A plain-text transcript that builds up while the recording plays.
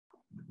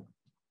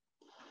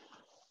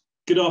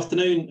Good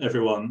afternoon,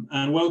 everyone,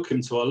 and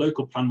welcome to our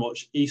Local Plan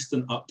Watch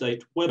Eastern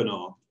Update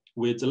webinar.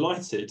 We're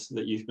delighted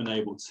that you've been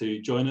able to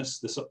join us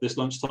this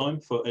lunchtime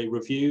for a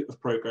review of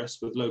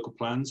progress with local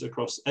plans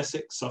across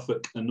Essex,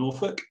 Suffolk and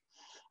Norfolk,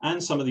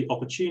 and some of the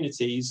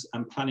opportunities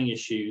and planning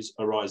issues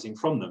arising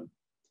from them.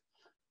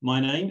 My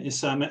name is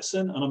Sam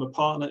Metson, and I'm a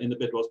partner in the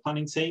Bidwell's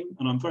planning team,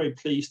 and I'm very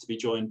pleased to be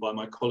joined by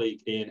my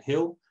colleague Ian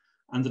Hill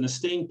and an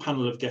esteemed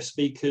panel of guest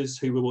speakers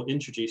who we will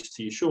introduce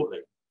to you shortly.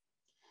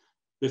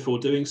 Before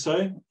doing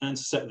so, and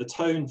to set the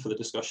tone for the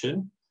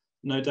discussion,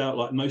 no doubt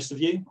like most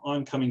of you,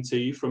 I'm coming to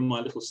you from my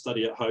little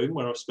study at home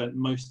where I've spent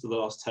most of the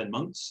last 10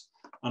 months,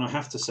 and I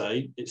have to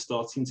say it's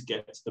starting to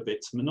get a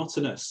bit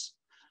monotonous.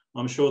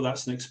 I'm sure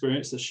that's an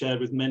experience that's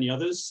shared with many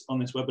others on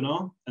this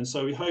webinar, and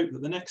so we hope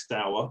that the next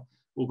hour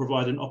will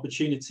provide an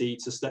opportunity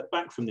to step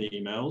back from the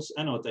emails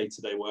and our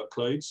day-to-day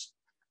workloads,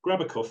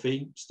 grab a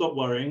coffee, stop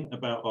worrying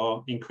about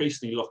our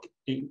increasingly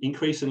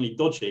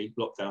dodgy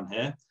lockdown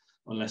here,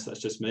 unless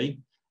that's just me,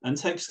 and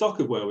take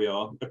stock of where we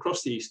are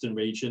across the Eastern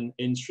region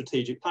in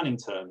strategic planning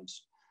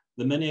terms,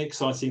 the many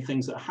exciting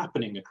things that are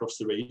happening across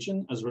the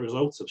region as a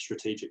result of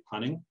strategic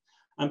planning,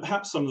 and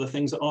perhaps some of the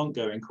things that aren't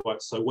going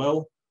quite so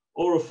well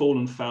or have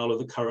fallen foul of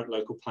the current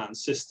local plan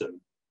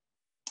system.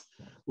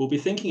 We'll be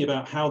thinking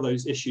about how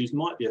those issues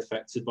might be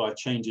affected by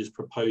changes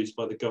proposed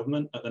by the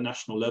government at the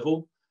national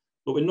level,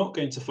 but we're not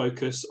going to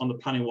focus on the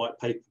planning white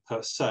paper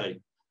per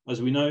se.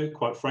 As we know,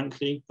 quite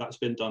frankly, that's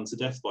been done to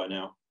death by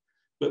now.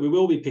 But we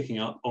will be picking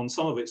up on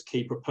some of its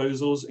key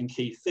proposals and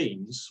key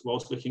themes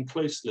whilst looking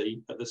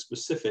closely at the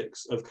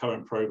specifics of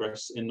current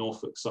progress in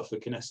Norfolk,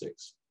 Suffolk and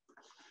Essex.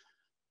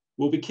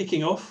 We'll be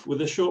kicking off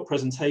with a short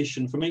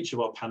presentation from each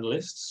of our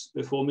panellists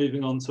before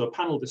moving on to a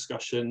panel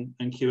discussion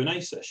and Q&A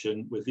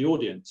session with the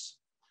audience.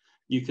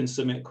 You can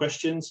submit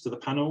questions to the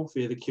panel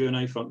via the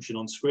Q&A function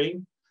on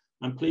screen,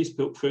 and please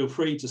feel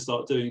free to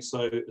start doing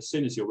so as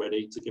soon as you're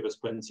ready to give us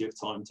plenty of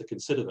time to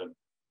consider them.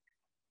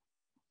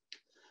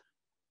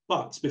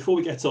 But before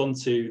we get on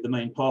to the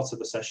main part of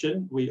the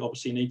session, we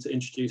obviously need to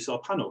introduce our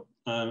panel,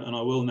 and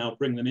I will now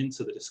bring them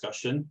into the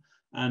discussion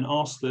and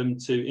ask them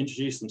to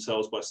introduce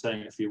themselves by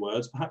saying a few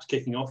words, perhaps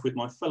kicking off with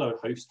my fellow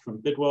host from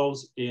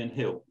Bidwell's, Ian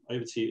Hill.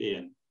 Over to you,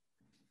 Ian.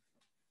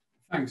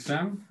 Thanks,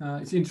 Sam.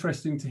 It's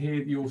interesting to hear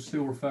that you're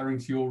still referring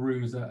to your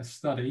room as a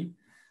study.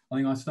 I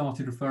think I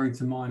started referring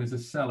to mine as a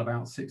cell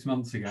about 6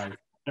 months ago.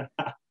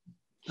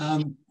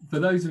 For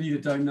those of you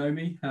that don't know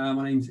me,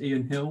 my name's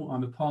Ian Hill.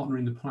 I'm a partner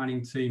in the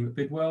planning team at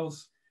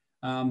Bidwell's.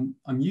 I'm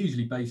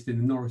usually based in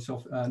the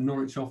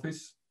Norwich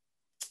office,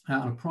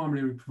 and I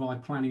primarily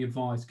provide planning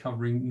advice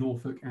covering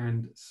Norfolk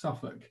and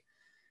Suffolk.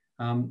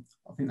 I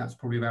think that's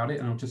probably about it,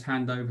 and I'll just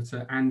hand over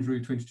to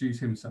Andrew to introduce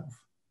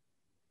himself.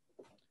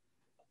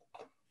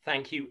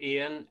 Thank you,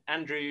 Ian.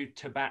 Andrew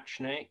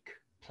Tabachnik,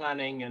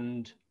 Planning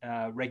and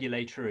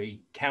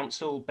Regulatory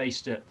Council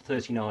based at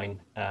 39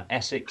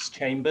 Essex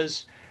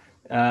Chambers.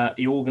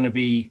 You're all going to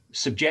be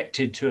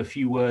subjected to a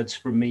few words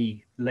from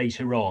me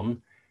later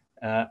on,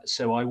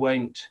 so I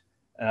won't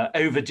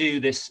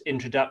overdo this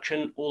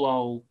introduction.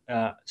 All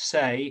I'll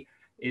say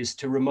is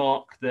to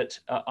remark that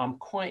I'm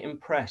quite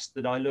impressed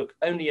that I look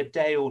only a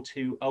day or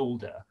two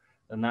older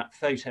than that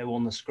photo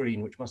on the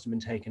screen, which must have been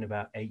taken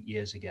about 8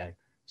 years ago.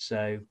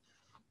 So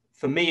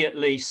for me, at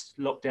least,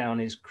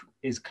 lockdown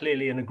is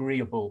clearly an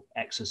agreeable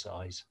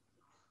exercise.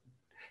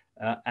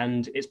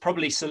 And it's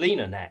probably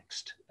Celina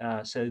next,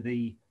 so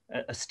the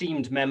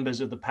esteemed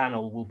members of the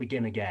panel will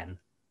begin again.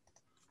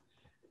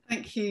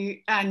 Thank you,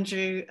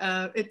 Andrew.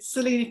 It's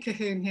Celina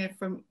Colquhoun here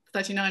from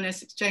 39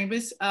 Essex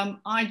Chambers.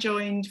 I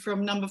joined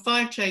from number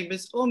 5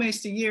 Chambers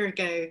almost a year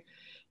ago.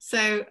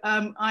 So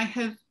I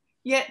have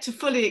yet to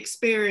fully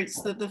experience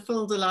the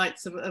full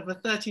delights of a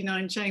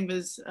 39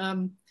 Chambers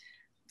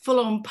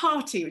full-on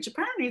party, which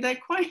apparently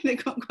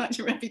they've got quite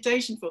a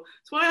reputation for.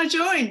 That's why I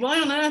joined. Why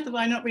on earth have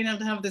I not been able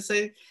to have this?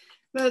 So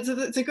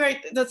that's a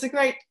great,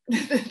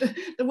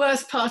 the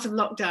worst part of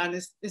lockdown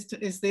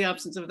is the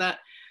absence of that.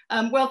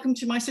 Welcome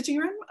to my sitting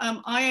room.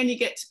 I only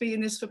get to be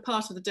in this for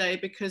part of the day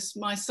because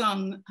my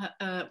son,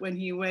 when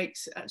he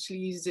awakes, actually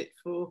uses it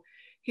for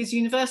his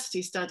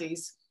university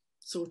studies,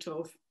 sort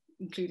of,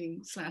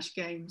 including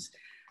 /games.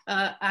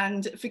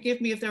 And forgive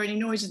me if there are any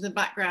noises in the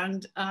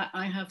background.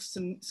 I have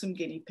some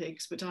guinea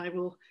pigs, but I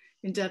will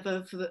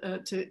endeavour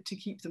to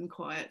keep them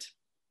quiet.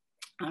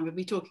 I will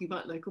be talking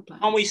about local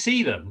plans. Can't we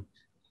see them?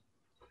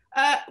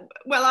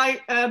 Well,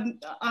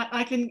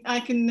 I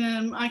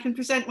can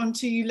present one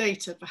to you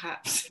later,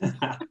 perhaps.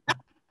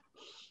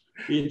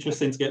 Be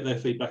interesting to get their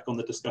feedback on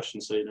the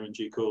discussion, Celina, in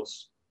due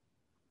course.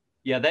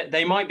 Yeah,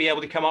 they might be able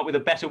to come up with a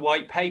better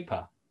white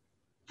paper.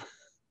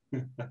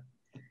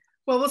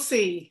 Well, we'll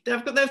see. There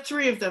are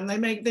 3 of them. They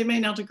may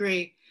not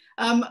agree.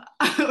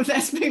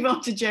 Let's move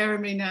on to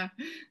Jeremy now.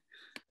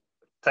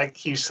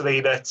 Thank you,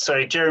 Celina.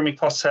 Sorry, Jeremy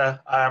Potter.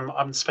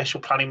 I'm the Spatial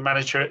Planning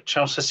Manager at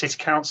Chelmsford City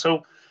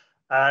Council.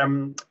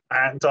 And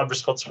I'm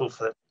responsible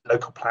for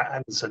local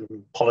plans and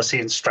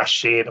policy and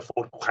strategy and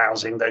affordable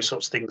housing, those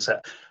sorts of things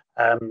at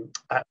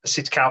the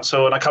City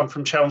Council. And I come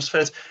from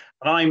Chelmsford,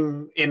 and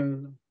I'm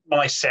in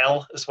my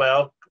cell as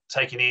well,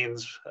 taking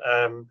Ian's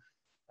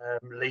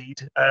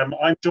lead.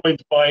 I'm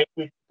joined by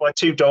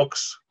two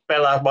dogs,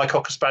 Bella, my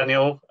Cocker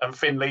Spaniel, and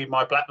Finley,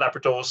 my Black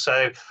Labrador.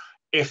 So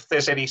if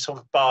there's any sort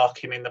of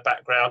barking in the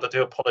background, I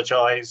do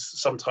apologise.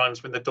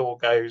 Sometimes when the door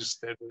goes,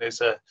 then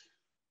there's a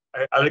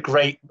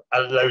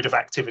load of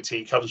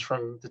activity comes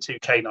from the two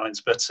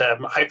canines. But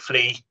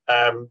hopefully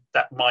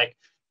that might,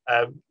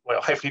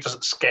 hopefully it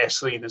doesn't scare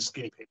Celina's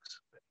guinea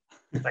pigs.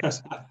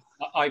 Thanks.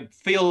 I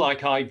feel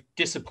like I've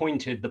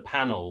disappointed the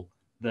panel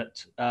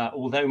that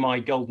although my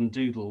golden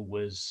doodle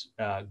was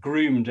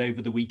groomed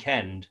over the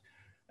weekend,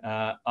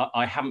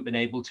 I haven't been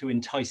able to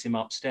entice him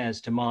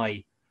upstairs to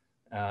my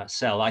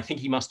cell. I think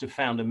he must have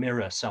found a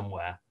mirror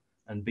somewhere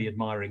and be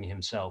admiring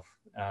himself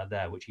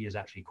there, which he is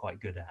actually quite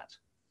good at.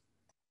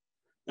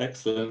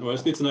 Excellent. Well,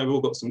 it's good to know we've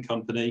all got some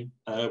company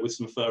with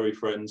some furry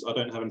friends. I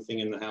don't have anything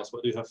in the house,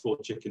 but I do have 4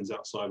 chickens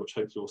outside, which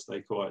hopefully will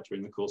stay quiet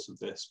during the course of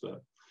this,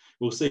 but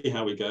we'll see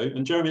how we go.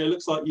 And Jeremy, it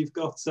looks like you've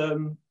got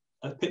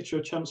a picture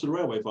of Chelmsford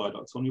Railway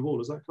Viaduct on your wall,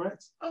 is that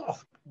correct? Oh,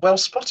 well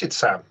spotted,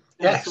 Sam.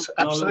 Yes,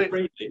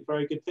 absolutely.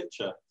 Very good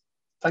picture.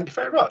 Thank you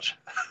very much.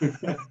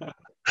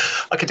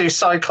 I could do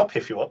signed copy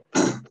if you want.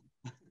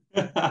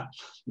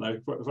 No,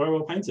 very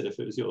well painted if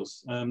it was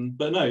yours.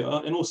 But no,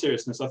 in all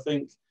seriousness, I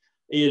think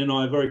Ian and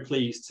I are very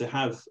pleased to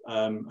have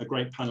a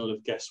great panel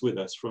of guests with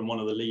us from one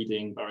of the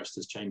leading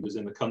barristers' chambers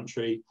in the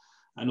country,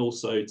 and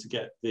also to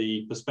get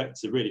the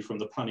perspective really from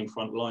the planning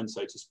front line,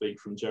 so to speak,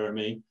 from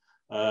Jeremy,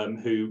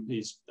 who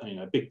is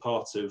a big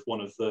part of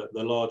one of the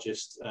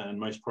largest and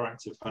most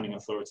proactive planning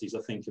authorities,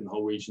 I think, in the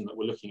whole region that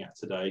we're looking at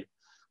today.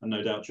 And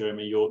no doubt,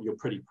 Jeremy, you're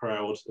pretty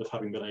proud of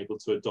having been able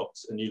to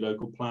adopt a new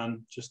local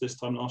plan just this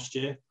time last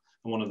year,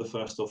 and one of the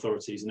first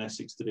authorities in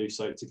Essex to do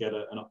so, to get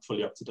a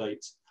fully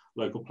up-to-date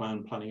local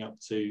plan planning up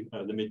to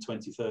the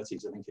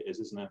mid-2030s, I think it is,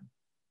 isn't it?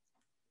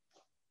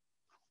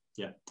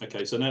 Yeah,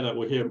 okay, so no doubt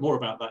we'll hear more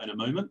about that in a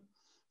moment.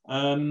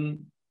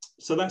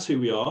 So that's who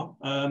we are.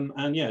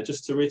 And yeah,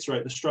 just to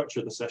reiterate the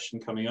structure of the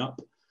session coming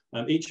up,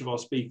 each of our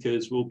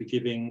speakers will be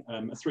giving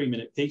a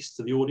 3-minute piece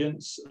to the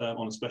audience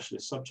on a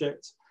specialist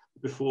subject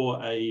before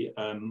a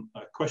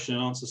question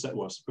and answer set,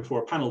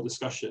 before a panel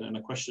discussion and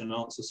a question and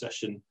answer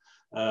session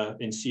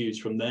ensues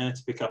from there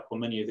to pick up on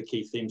many of the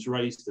key themes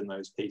raised in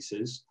those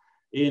pieces.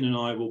 Ian and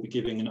I will be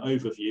giving an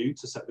overview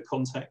to set the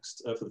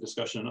context for the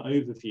discussion, an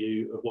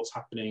overview of what's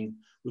happening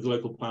with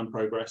local plan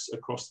progress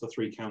across the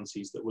 3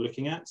 counties that we're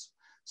looking at.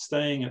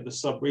 Staying at the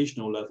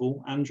sub-regional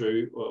level,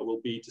 Andrew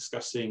will be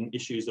discussing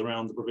issues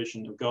around the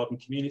provision of garden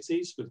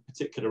communities, with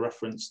particular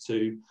reference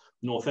to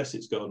North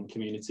Essex garden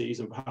communities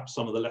and perhaps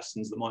some of the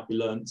lessons that might be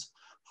learnt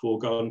for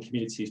garden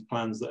communities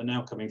plans that are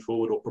now coming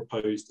forward or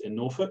proposed in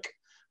Norfolk.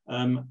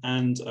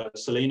 And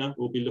Celina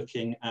will be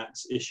looking at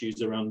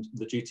issues around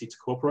the duty to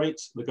cooperate,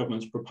 the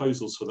government's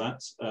proposals for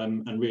that,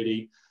 and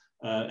really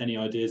any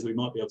ideas that we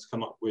might be able to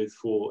come up with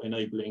for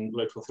enabling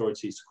local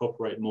authorities to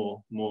cooperate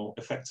more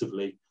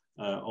effectively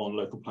on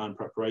local plan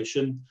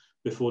preparation,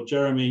 before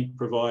Jeremy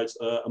provides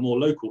a more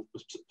local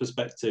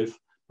perspective,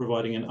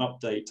 providing an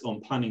update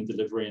on planning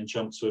delivery in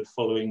Chelmsford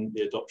following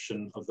the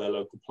adoption of their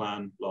local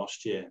plan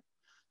last year.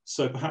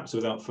 So perhaps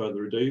without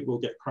further ado, we'll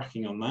get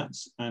cracking on that.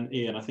 And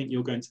Ian, I think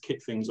you're going to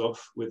kick things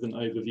off with an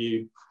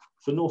overview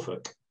for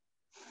Norfolk.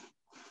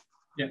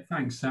 Yeah,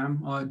 thanks,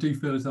 Sam. I do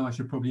feel as though I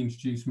should probably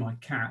introduce my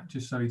cat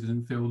just so he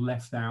doesn't feel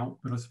left out.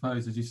 But I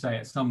suppose, as you say,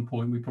 at some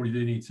point, we probably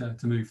do need to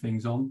move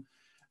things on.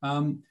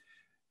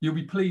 You'll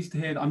be pleased to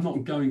hear that I'm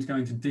not going to go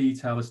into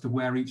detail as to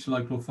where each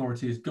local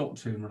authority has got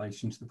to in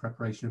relation to the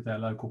preparation of their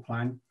local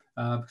plan,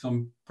 because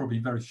I'm probably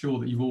very sure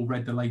that you've all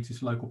read the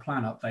latest local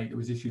plan update that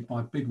was issued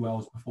by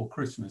Bidwell's before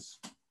Christmas.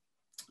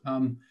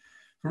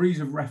 For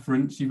ease of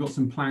reference, you've got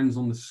some plans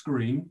on the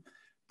screen.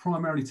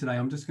 Primarily today,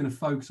 I'm just going to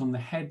focus on the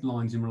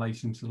headlines in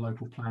relation to the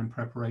local plan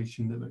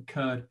preparation that have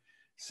occurred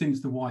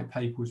since the white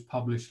paper was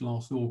published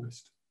last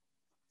August.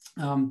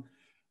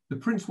 The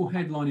principal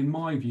headline, in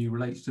my view,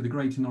 relates to the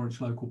Greater Norwich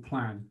Local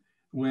Plan,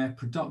 where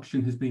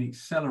production has been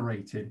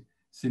accelerated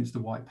since the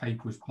white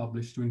paper was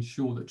published to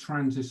ensure that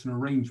transition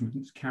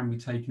arrangements can be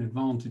taken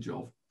advantage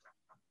of.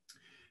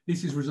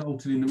 This has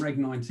resulted in the Reg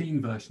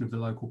 19 version of the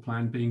local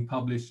plan being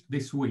published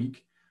this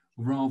week,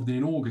 rather than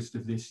in August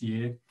of this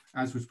year,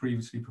 as was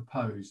previously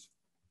proposed.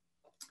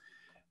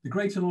 The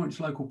Greater Norwich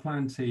Local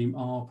Plan team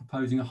are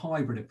proposing a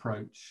hybrid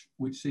approach,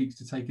 which seeks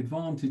to take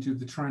advantage of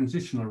the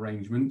transitional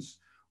arrangements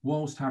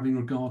whilst having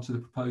regard to the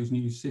proposed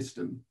new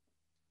system.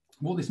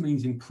 What this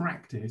means in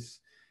practice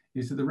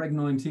is that the Reg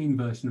 19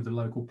 version of the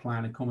local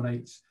plan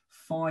accommodates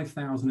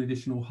 5,000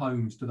 additional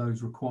homes to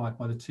those required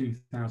by the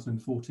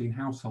 2014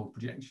 household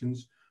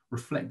projections,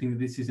 reflecting that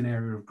this is an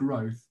area of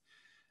growth,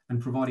 and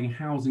providing a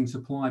housing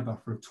supply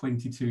buffer of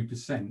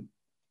 22%.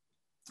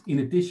 In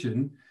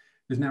addition,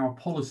 there's now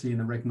a policy in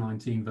the Reg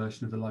 19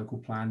 version of the local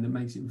plan that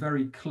makes it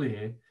very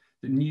clear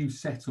that new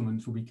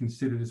settlements will be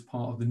considered as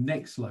part of the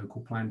next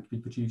local plan to be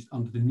produced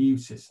under the new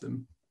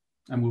system.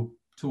 And we'll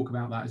talk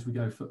about that as we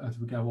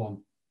go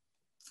on.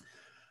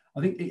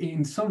 I think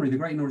in summary, the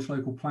Greater Norwich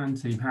Local Plan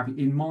team have,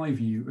 in my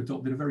view,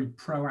 adopted a very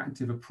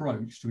proactive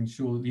approach to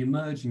ensure that the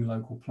emerging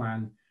local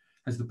plan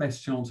has the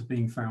best chance of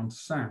being found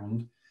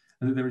sound,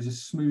 and that there is a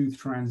smooth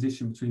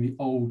transition between the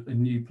old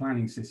and new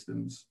planning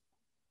systems.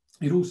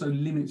 It also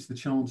limits the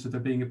chance of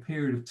there being a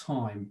period of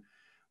time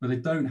where they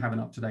don't have an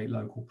up-to-date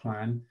local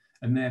plan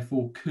and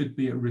therefore could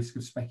be at risk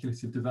of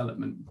speculative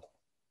development.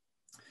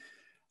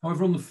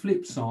 However, on the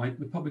flip side,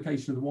 the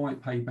publication of the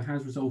white paper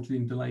has resulted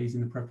in delays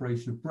in the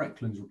preparation of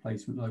Breckland's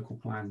replacement local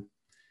plan.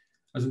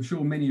 As I'm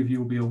sure many of you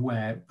will be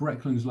aware,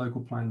 Breckland's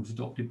local plan was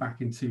adopted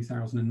back in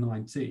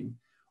 2019,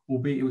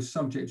 albeit it was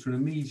subject to an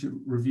immediate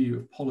review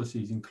of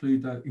policies,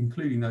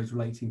 including those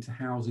relating to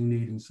housing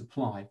need and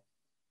supply.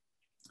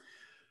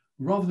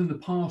 Rather than the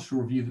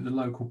partial review that the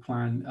local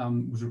plan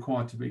was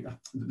required to be,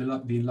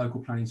 the local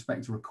plan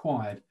inspector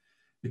required,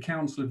 the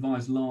council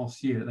advised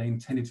last year that they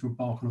intended to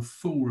embark on a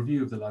full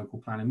review of the local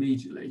plan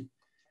immediately.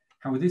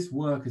 However, this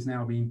work has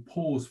now been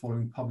paused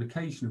following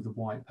publication of the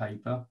white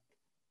paper,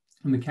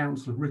 and the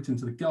council have written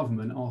to the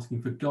government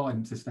asking for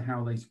guidance as to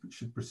how they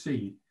should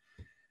proceed.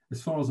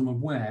 As far as I'm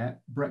aware,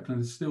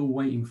 Breckland is still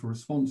waiting for a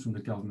response from the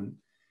government,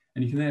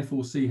 and you can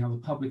therefore see how the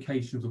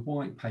publication of the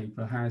white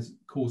paper has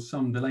caused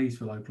some delays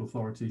for local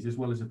authorities, as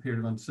well as a period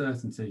of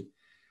uncertainty.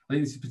 I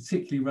think this is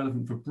particularly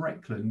relevant for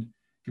Breckland,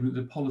 given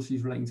that the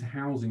policies relating to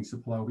housing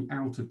supply will be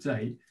out of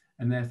date,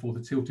 and therefore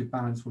the tilted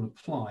balance will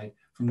apply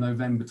from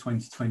November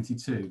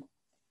 2022.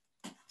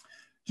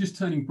 Just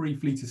turning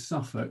briefly to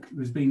Suffolk,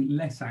 there's been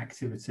less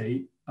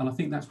activity, and I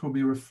think that's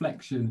probably a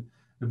reflection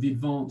of the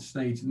advanced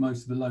stage that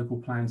most of the local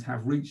plans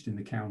have reached in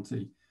the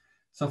county.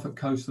 Suffolk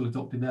Coastal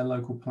adopted their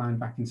local plan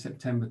back in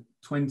September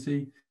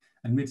 20,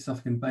 and Mid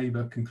Suffolk and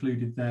Baber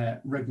concluded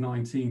their Reg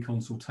 19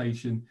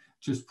 consultation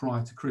just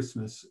prior to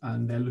Christmas,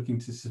 and they're looking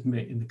to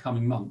submit in the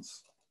coming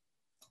months.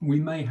 We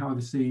may,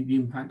 however, see the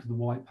impact of the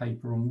white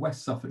paper on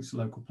West Suffolk's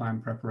local plan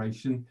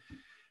preparation.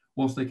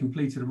 Whilst they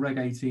completed a Reg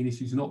 18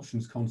 issues and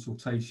options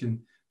consultation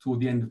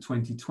toward the end of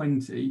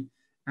 2020,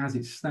 as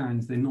it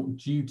stands, they're not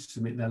due to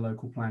submit their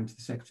local plan to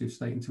the Secretary of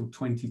State until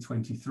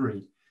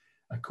 2023.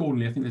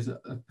 Accordingly, I think there's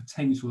a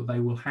potential that they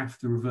will have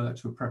to revert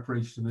to a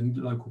preparation of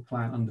the local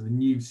plan under the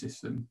new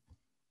system.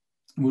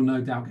 And we'll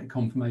no doubt get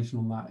confirmation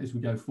on that as we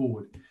go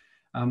forward.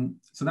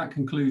 So that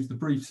concludes the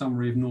brief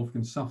summary of Norfolk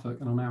and Suffolk,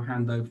 and I'll now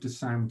hand over to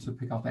Sam to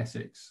pick up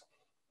Essex.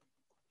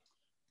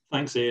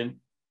 Thanks, Ian.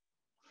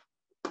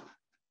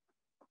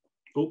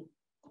 Oh,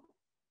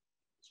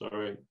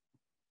 sorry.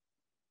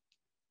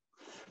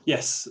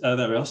 Yes,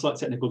 there we are, slight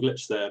technical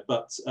glitch there,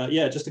 but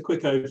yeah, just a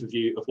quick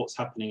overview of what's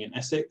happening in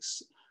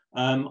Essex.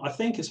 I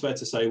think it's fair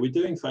to say we're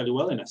doing fairly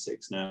well in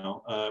Essex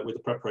now with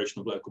the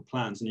preparation of local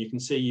plans, and you can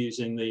see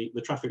using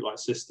the traffic light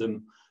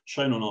system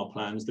shown on our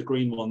plans, the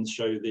green ones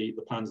show the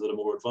plans that are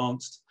more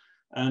advanced,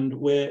 and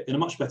we're in a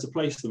much better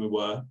place than we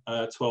were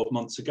 12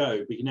 months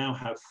ago. We now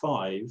have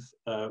 5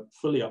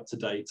 fully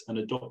up-to-date and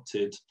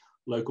adopted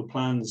local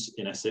plans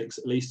in Essex,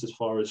 at least as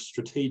far as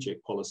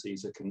strategic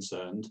policies are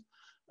concerned.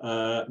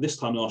 This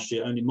time last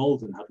year, only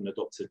Malden had an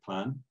adopted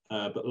plan,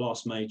 but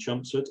last May,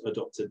 Chelmsford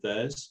adopted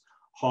theirs.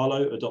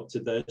 Harlow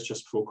adopted theirs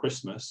just before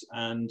Christmas,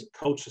 and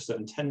Colchester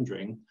and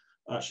Tendring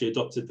actually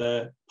adopted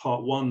their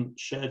Part 1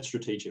 shared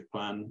strategic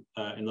plan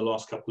in the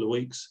last couple of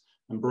weeks,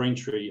 and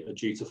Braintree are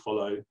due to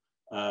follow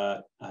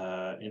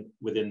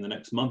within the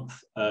next month,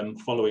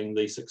 following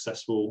the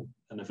successful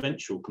and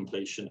eventual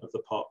completion of the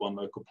Part 1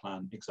 local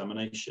plan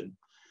examination.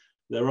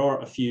 There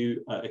are a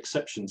few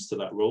exceptions to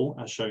that rule,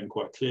 as shown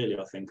quite clearly,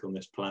 I think, on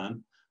this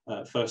plan.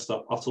 First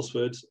up,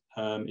 Uttlesford.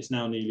 It's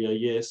now nearly a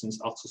year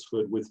since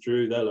Uttlesford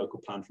withdrew their local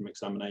plan from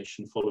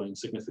examination following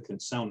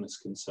significant soundness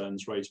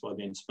concerns raised by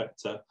the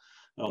inspector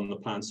on the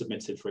plan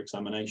submitted for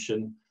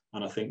examination.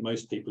 And I think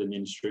most people in the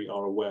industry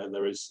are aware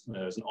there's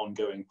an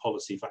ongoing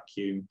policy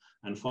vacuum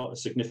and a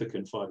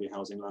significant 5-year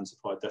housing land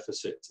supply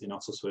deficit in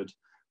Uttlesford,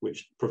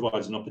 which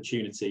provides an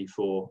opportunity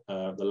for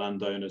the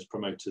landowners,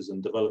 promoters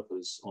and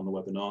developers on the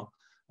webinar,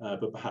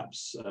 but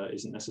perhaps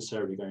isn't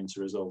necessarily going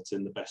to result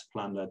in the best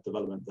plan-led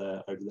development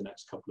there over the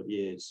next couple of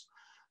years.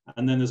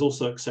 And then there's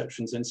also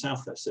exceptions in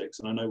South Essex,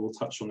 and I know we'll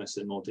touch on this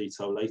in more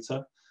detail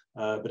later,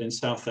 but in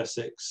South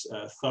Essex,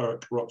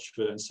 Thurrock,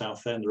 Rochford and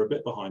Southend are a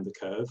bit behind the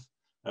curve,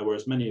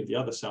 whereas many of the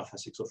other South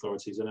Essex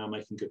authorities are now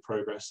making good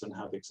progress and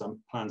have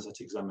plans at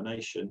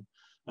examination.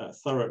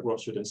 Thurrock,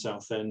 Rochford and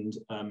Southend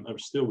are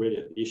still really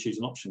at the issues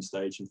and options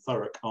stage, and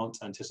Thurrock aren't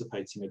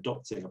anticipating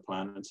adopting a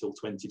plan until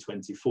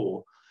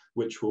 2024,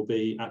 which will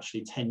be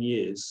actually 10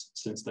 years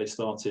since they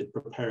started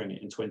preparing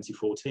it in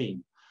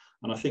 2014.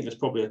 And I think there's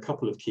probably a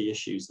couple of key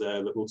issues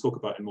there that we'll talk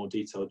about in more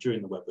detail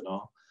during the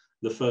webinar.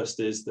 The first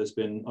is there's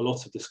been a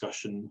lot of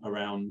discussion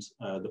around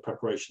the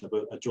preparation of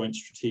a joint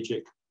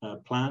strategic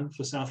plan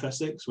for South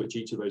Essex, which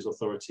each of those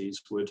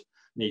authorities would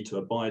need to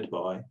abide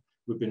by.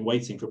 We've been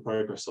waiting for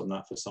progress on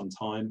that for some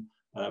time,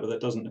 but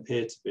that doesn't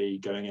appear to be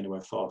going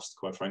anywhere fast,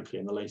 quite frankly,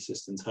 and the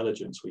latest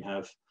intelligence we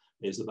have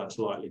is that that's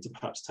likely to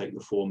perhaps take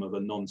the form of a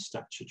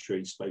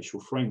non-statutory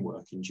spatial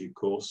framework in due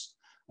course,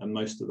 and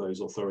most of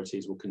those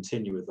authorities will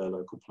continue with their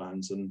local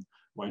plans and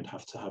won't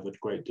have to have a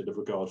great deal of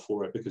regard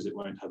for it because it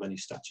won't have any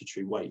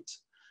statutory weight.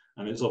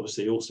 And it's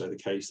obviously also the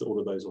case that all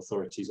of those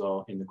authorities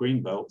are in the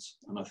green belt,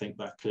 and I think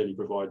that clearly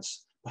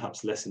provides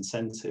perhaps less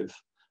incentive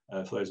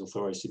for those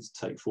authorities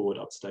to take forward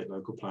up-to-date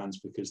local plans,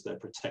 because they're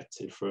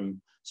protected from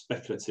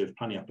speculative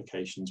planning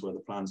applications where the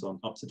plans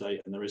aren't up to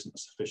date and there isn't a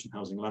sufficient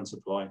housing land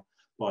supply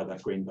by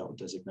that Greenbelt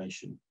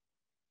designation.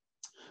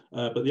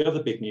 But the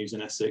other big news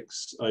in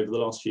Essex over the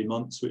last few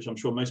months, which I'm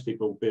sure most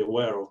people will be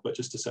aware of, but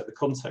just to set the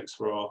context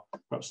for our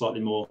perhaps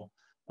slightly more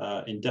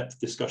in-depth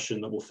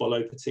discussion that will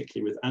follow,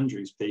 particularly with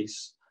Andrew's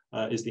piece,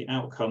 is the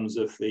outcomes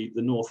of the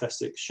North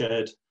Essex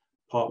Shared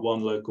Part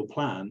 1 local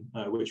plan,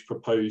 which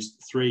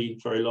proposed 3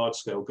 very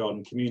large-scale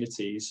garden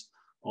communities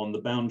on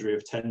the boundary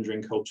of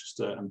Tendring,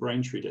 Colchester and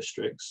Braintree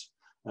districts.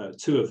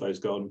 2 of those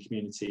garden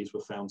communities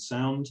were found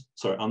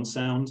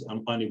unsound,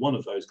 and only one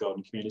of those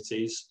garden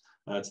communities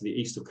to the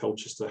east of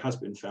Colchester has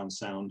been found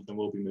sound and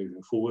will be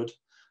moving forward.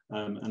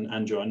 And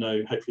Andrew, I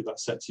know hopefully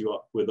that sets you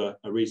up with a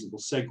reasonable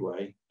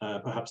segue,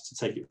 perhaps to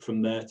take it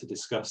from there to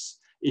discuss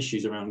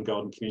issues around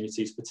garden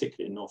communities,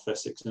 particularly in North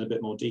Essex, in a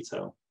bit more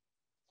detail.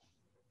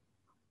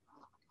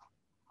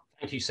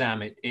 Thank you,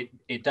 Sam.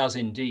 It does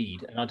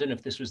indeed. And I don't know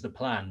if this was the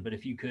plan, but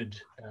if you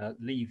could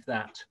leave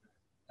that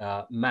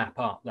map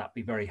up, that'd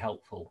be very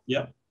helpful.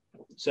 Yeah.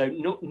 So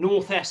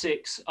North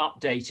Essex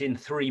update in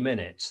 3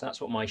 minutes.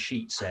 That's what my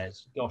sheet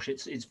says. Gosh,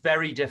 it's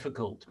very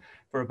difficult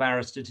for a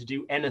barrister to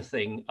do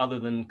anything other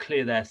than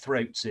clear their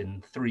throats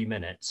in 3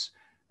 minutes.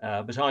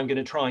 But I'm going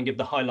to try and give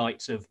the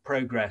highlights of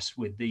progress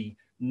with the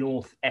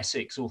North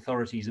Essex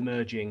Authorities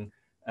emerging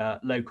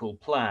local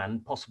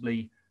plan,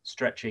 possibly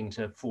stretching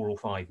to 4 or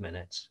 5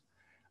 minutes.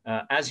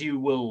 As you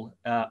will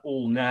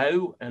all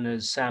know, and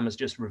as Sam has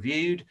just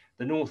reviewed,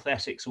 the North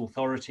Essex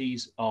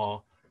Authorities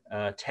are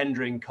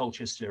Tendring,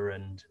 Colchester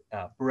and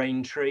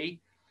Braintree.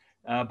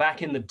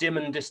 Back in the dim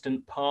and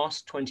distant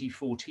past,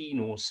 2014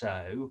 or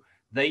so,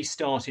 they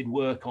started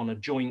work on a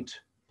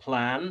joint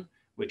plan,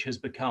 which has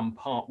become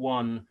part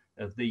 1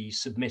 of the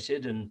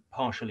submitted and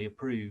partially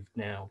approved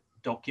now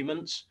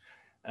documents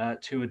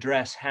to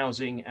address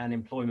housing and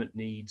employment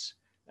needs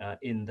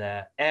in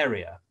their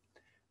area.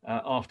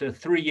 After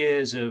 3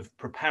 years of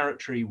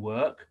preparatory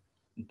work,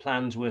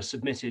 plans were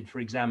submitted for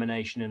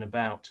examination in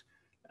about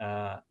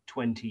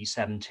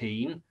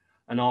 2017.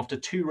 And after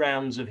 2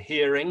 rounds of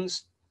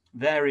hearings,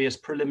 various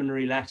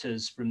preliminary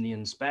letters from the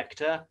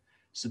inspector,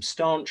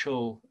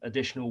 substantial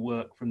additional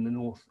work from the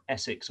North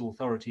Essex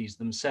authorities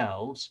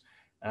themselves,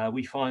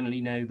 we finally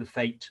know the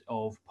fate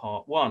of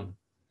part 1.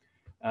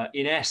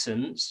 In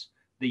essence,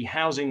 the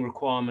housing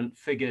requirement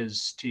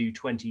figures to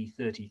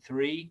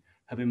 2033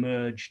 have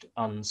emerged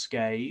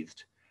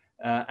unscathed,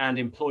 and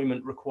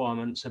employment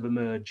requirements have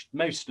emerged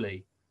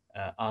mostly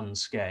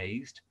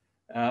unscathed.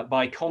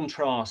 By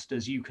contrast,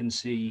 as you can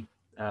see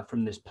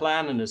from this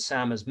plan, and as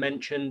Sam has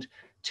mentioned,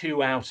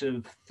 2 out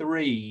of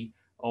 3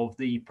 of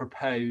the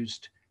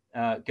proposed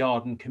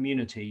garden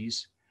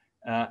communities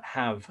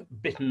have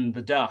bitten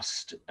the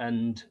dust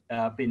and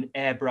been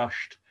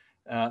airbrushed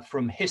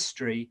from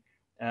history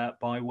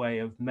by way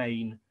of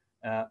main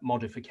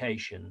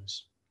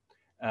modifications.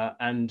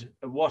 And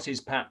what is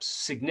perhaps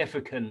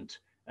significant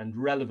and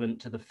relevant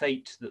to the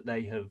fate that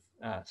they have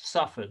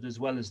suffered, as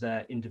well as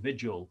their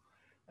individual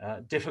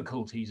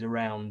difficulties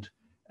around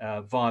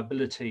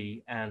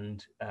viability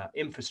and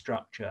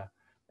infrastructure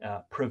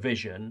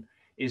provision,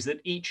 is that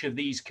each of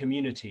these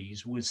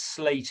communities was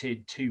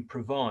slated to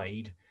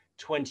provide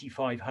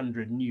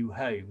 2,500 new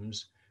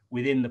homes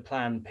within the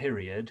planned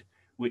period,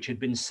 which had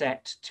been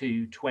set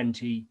to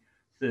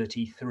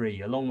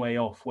 2033, a long way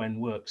off when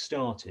work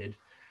started,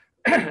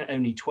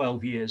 only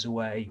 12 years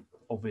away,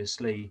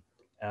 obviously,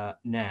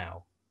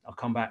 now. I'll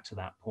come back to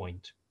that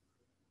point.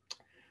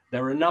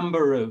 There are a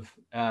number of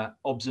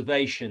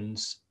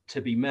observations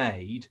to be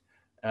made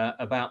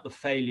about the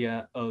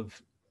failure of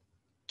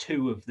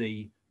 2 of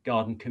the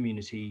garden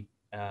community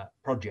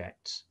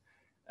projects.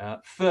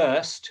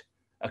 First,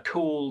 a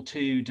call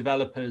to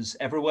developers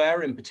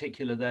everywhere, in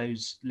particular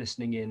those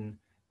listening in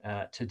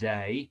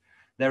today.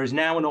 There is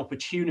now an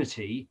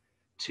opportunity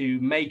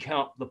to make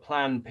up the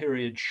planned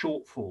period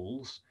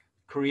shortfalls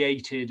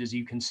created, as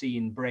you can see,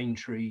 in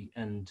Braintree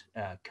and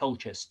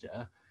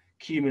Colchester,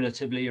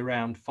 cumulatively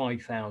around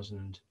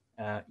 5,000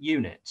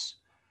 units.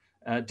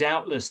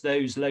 Doubtless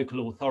those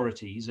local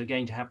authorities are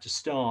going to have to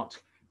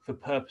start, for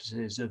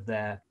purposes of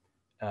their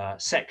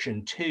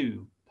Section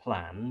 2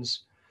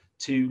 plans,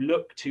 to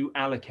look to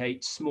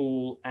allocate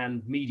small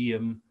and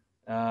medium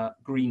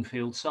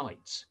greenfield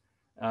sites,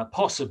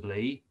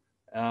 possibly,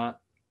 at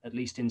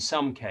least in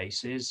some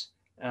cases,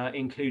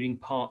 including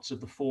parts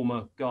of the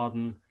former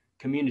garden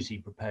community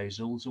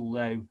proposals,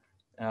 although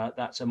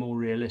that's a more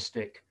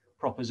realistic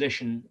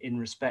proposition in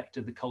respect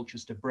of the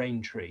Colchester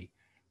Braintree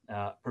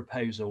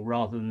proposal,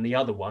 rather than the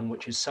other one,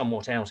 which is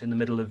somewhat out in the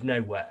middle of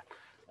nowhere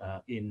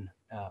in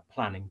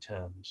planning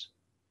terms.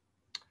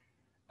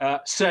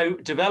 So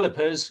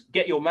developers,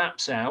 get your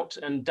maps out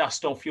and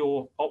dust off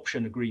your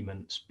option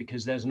agreements,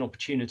 because there's an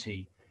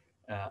opportunity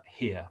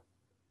here.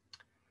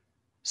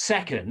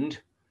 Second,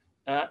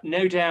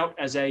 no doubt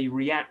as a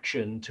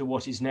reaction to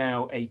what is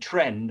now a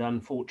trend,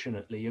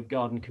 unfortunately, of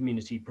garden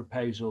community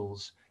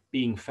proposals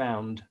being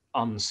found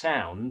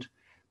unsound,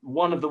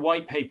 one of the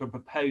white paper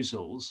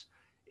proposals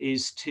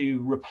is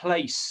to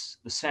replace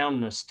the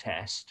soundness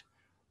test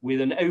with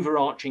an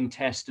overarching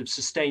test of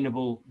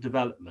sustainable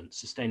development,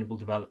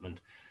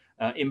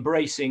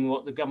 embracing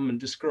what the government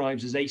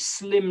describes as a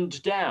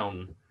slimmed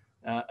down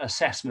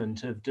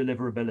assessment of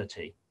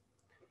deliverability,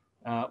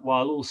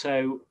 while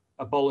also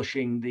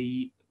abolishing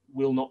the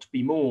will not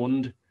be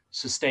mourned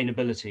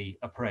sustainability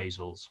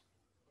appraisals.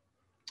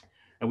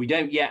 And we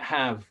don't yet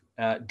have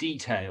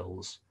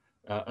details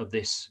of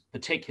this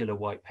particular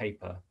white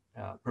paper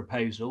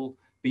proposal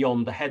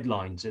beyond the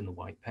headlines in the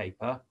white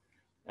paper.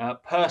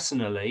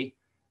 Personally,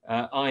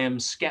 I am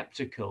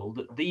skeptical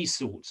that these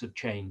sorts of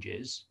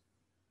changes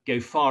go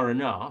far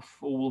enough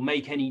or will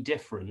make any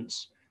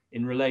difference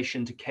in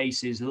relation to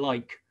cases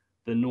like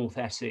the North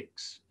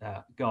Essex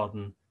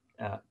garden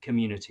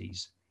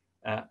communities.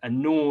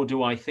 And nor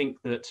do I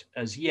think that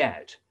as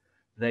yet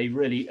they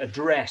really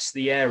address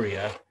the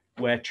area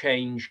where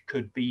change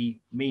could be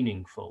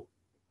meaningful.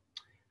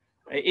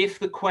 If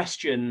the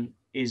question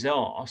is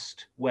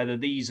asked whether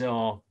these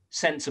are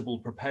sensible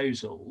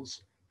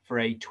proposals for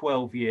a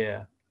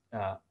 12-year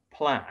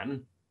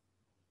plan,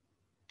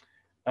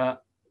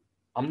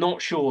 I'm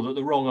not sure that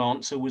the wrong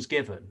answer was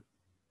given.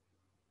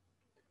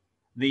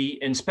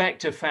 The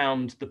inspector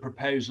found the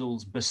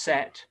proposals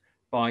beset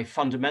by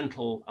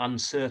fundamental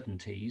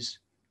uncertainties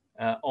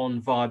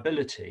on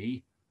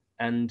viability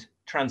and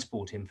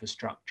transport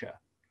infrastructure.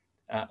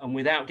 And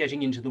without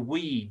getting into the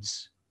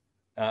weeds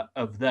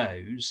of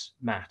those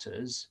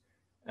matters,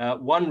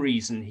 one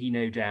reason he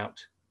no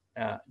doubt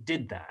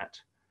did that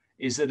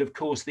is that, of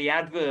course, the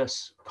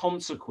adverse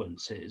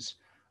consequences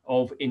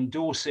of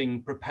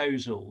endorsing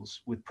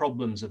proposals with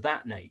problems of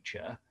that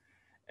nature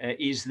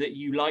is that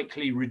you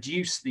likely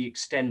reduce the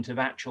extent of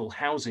actual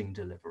housing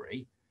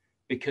delivery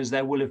because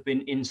there will have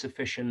been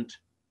insufficient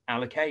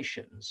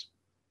allocations.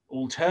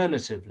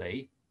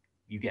 Alternatively,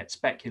 you get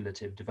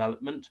speculative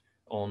development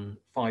on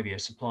 5-year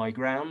supply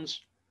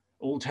grounds.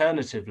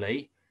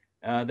 Alternatively,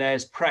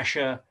 there's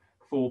pressure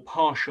for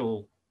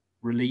partial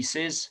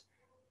releases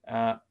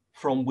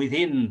from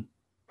within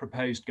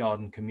proposed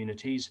garden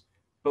communities,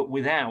 but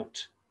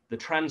without the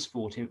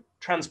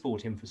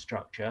transport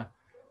infrastructure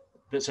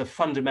that's a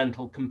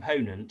fundamental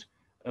component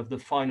of the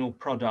final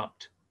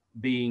product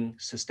being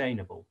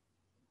sustainable.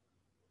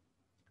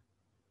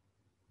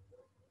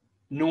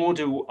 Nor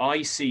do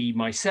I see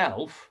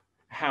myself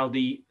how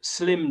the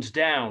slimmed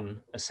down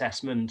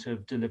assessment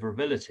of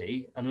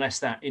deliverability, unless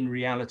that in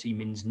reality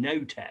means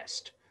no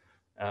test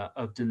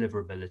of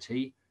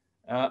deliverability,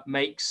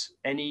 makes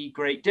any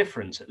great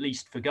difference, at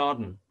least for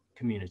garden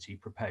community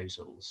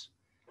proposals.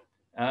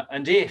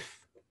 And if,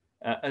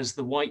 as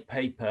the white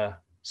paper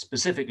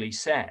specifically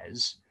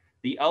says,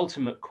 the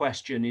ultimate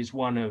question is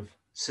one of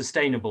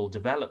sustainable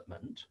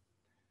development,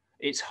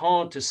 it's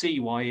hard to see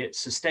why it's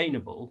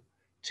sustainable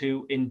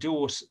to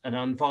endorse an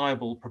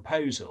unviable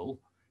proposal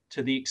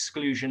to the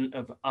exclusion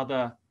of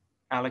other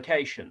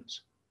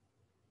allocations.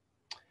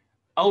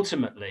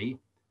 Ultimately,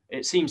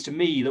 it seems to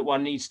me that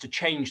one needs to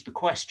change the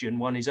question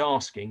one is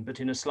asking, but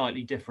in a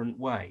slightly different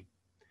way.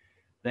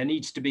 There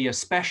needs to be a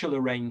special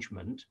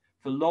arrangement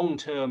for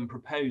long-term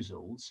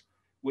proposals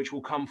which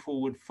will come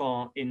forward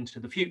far into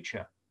the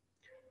future.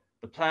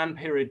 The plan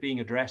period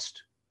being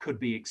addressed could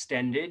be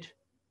extended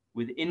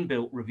with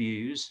inbuilt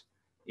reviews,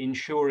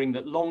 ensuring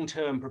that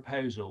long-term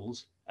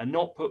proposals are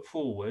not put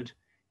forward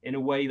in a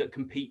way that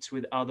competes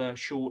with other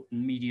short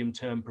and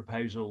medium-term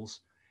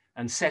proposals,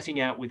 and setting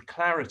out with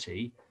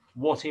clarity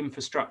what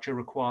infrastructure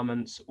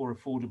requirements or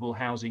affordable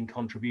housing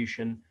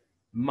contribution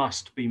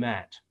must be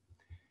met.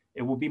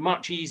 It will be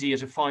much easier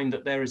to find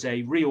that there is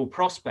a real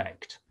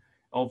prospect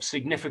of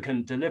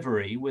significant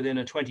delivery within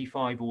a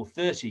 25 or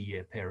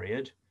 30-year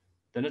period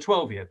than a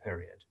 12-year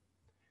period.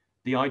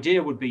 The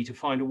idea would be to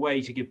find a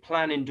way to give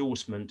plan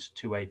endorsement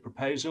to a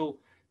proposal,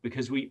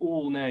 because we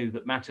all know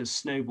that matters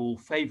snowball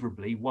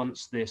favorably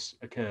once this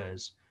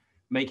occurs,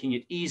 making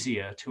it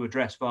easier to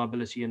address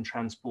viability and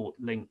transport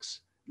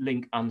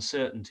link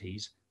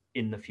uncertainties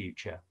in the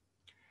future.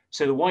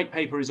 So the white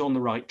paper is on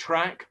the right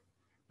track,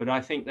 but I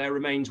think there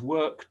remains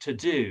work to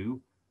do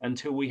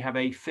until we have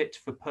a fit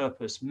for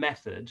purpose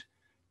method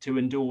to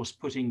endorse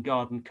putting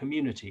garden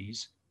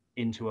communities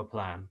into a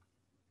plan.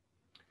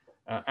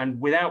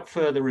 And without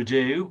further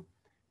ado,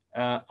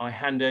 I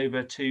hand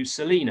over to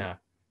Celina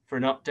for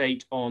an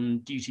update on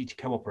duty to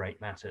cooperate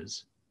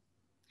matters.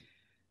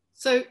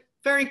 So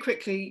very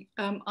quickly,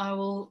 I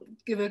will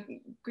give a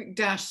quick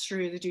dash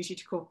through the duty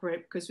to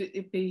cooperate, because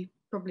it'd be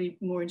probably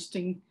more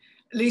interesting,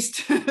 at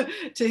least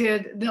to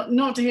hear,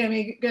 not to hear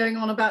me going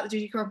on about the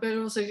duty to cooperate,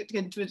 but also to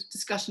get into a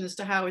discussion as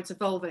to how it's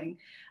evolving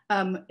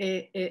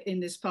in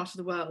this part of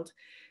the world.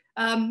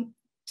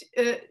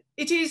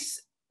 It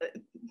is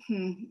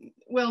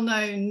well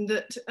known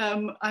that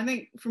I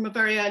think from a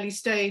very early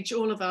stage,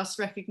 all of us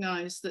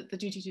recognised that the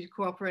duty to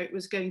cooperate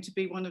was going to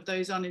be one of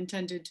those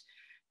unintended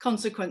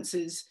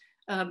consequences.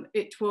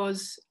 It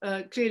was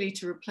clearly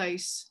to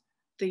replace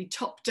the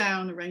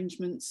top-down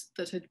arrangements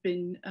that had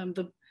been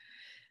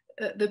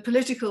the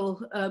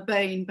political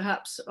bane,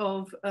 perhaps,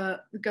 of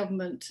the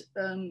government,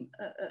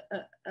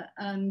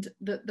 and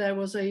that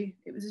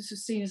this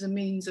was seen as a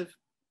means of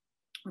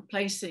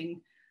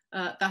replacing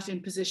that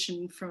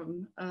imposition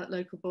from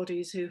local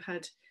bodies who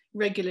had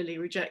regularly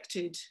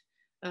rejected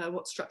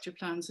what structure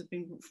plans had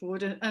been brought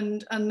forward,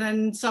 and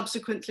then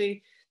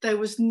subsequently there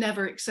was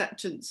never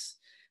acceptance,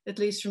 at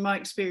least from my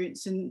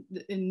experience in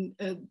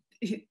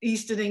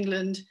Eastern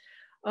England,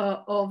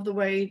 of the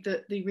way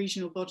that the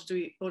regional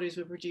bodies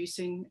were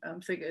producing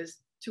figures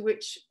to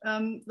which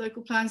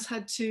local plans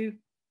had to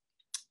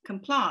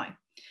comply.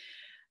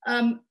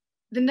 The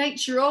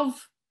nature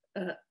of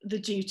the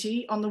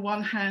duty, on the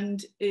one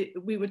hand,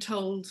 we were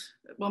told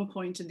at one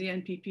point in the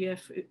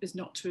NPPF is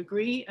not to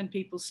agree, and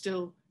people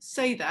still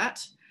say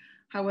that.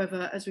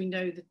 However, as we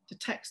know, the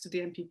text of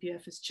the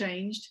NPPF has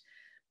changed.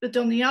 But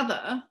on the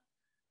other,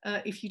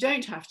 if you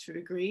don't have to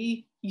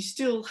agree, you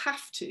still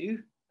have to.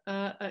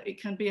 It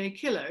can be a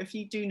killer if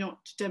you do not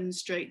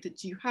demonstrate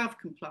that you have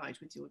complied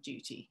with your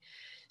duty.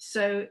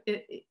 So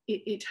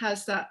it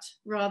has that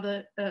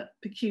rather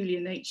peculiar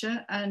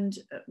nature, and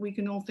we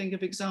can all think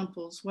of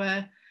examples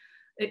where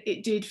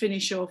it did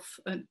finish off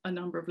a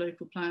number of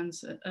local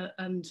plans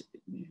and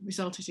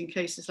resulted in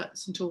cases like the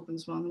St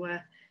Albans one,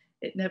 where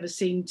it never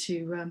seemed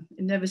to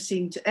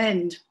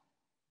end.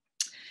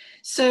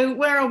 So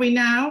where are we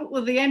now?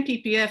 Well, the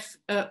NPPF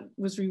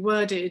was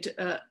reworded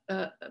at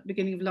the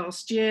beginning of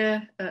last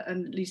year,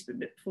 and at least a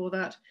bit before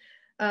that,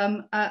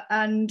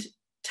 and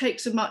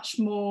takes a much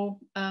more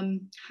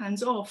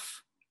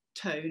hands-off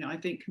tone, I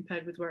think,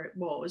 compared with where it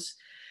was,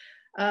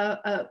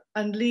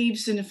 and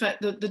leaves, in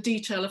effect, the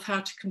detail of how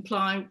to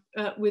comply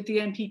with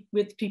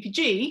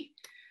PPG,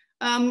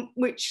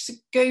 which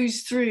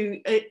goes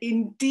through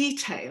in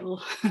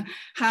detail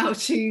how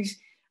to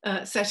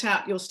set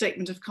out your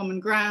statement of common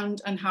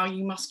ground and how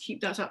you must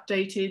keep that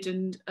updated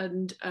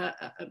and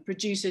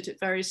produce it at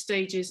various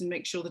stages and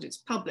make sure that it's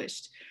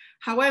published.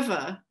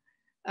 However,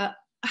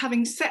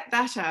 having set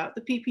that out,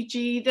 the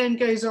PPG then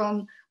goes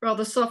on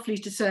rather softly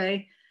to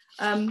say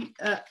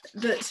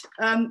that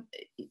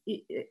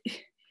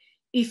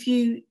if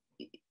you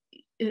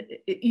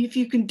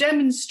can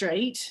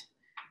demonstrate,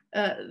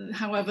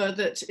 however,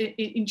 that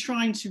in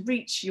trying to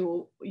reach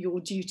your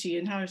duty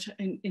and how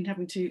in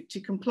having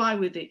to comply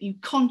with it, you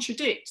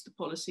contradict the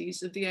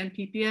policies of the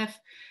NPPF,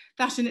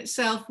 that in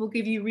itself will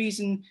give you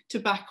reason to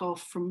back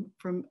off from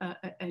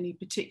any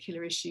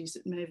particular issues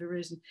that may have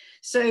arisen.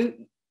 So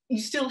you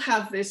still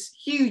have this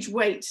huge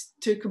weight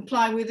to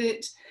comply with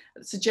it,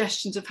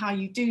 suggestions of how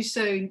you do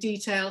so in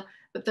detail,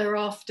 but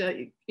thereafter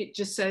it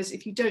just says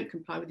if you don't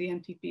comply with the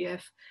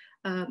NPPF,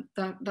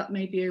 that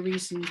may be a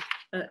reason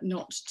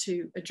not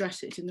to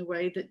address it in the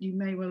way that you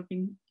may well have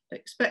been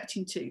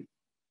expecting to.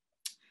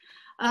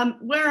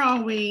 Where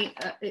are we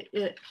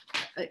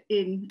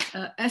in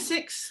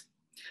Essex?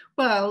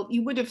 Well,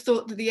 you would have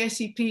thought that the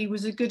SEP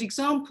was a good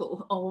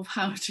example of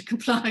how to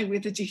comply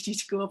with the duty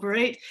to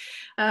cooperate.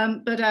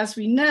 But as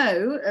we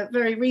know,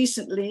 very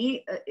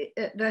recently,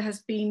 there has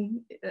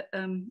been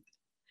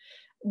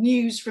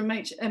news from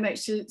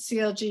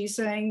MHCLG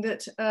saying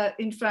that,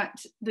 in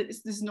fact,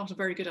 this is not a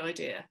very good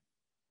idea.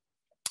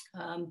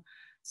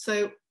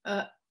 So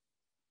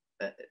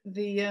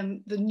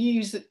the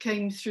news that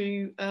came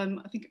through,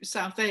 I think it was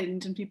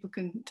Southend, and people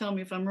can tell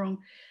me if I'm wrong,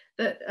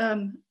 that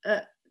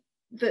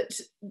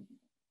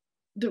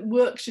that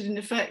work should in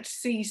effect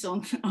cease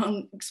on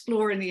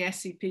exploring the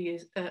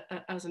SCP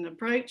as an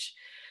approach,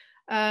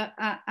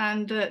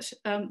 and that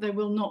there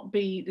will not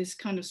be this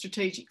kind of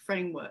strategic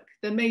framework.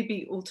 There may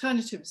be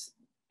alternatives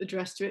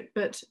addressed to it,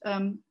 but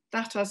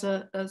that as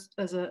a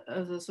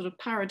sort of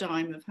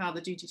paradigm of how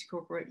the duty to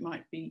cooperate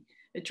might be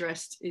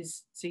addressed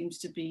seems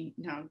to be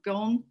now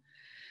gone.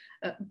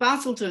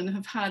 Basildon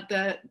have had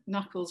their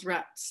knuckles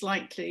rapped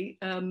slightly.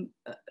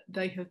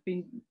 They have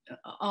been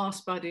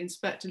asked by the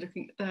inspector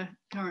looking at their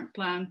current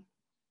plan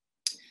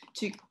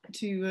to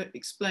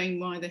explain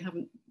why they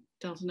haven't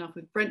dealt enough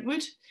with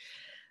Brentwood.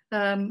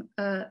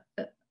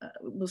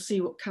 We'll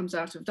see what comes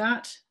out of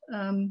that.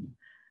 And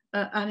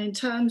in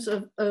terms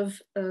of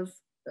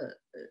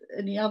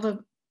any other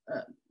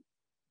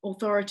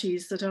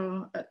authorities that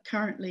are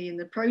currently in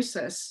the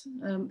process,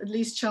 at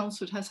least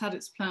Chelmsford has had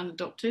its plan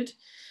adopted.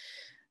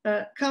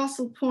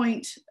 Castle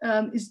Point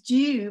is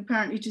due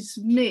apparently to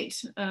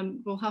submit.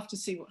 We'll have to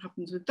see what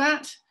happens with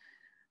that.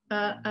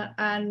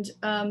 And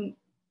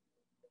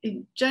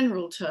in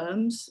general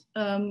terms,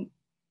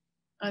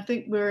 I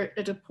think we're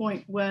at a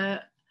point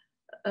where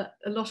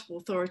a lot of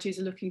authorities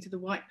are looking to the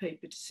white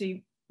paper to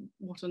see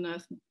what on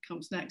earth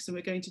comes next, and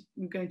we're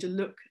going to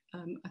look,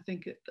 I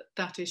think, at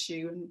that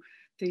issue and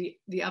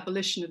the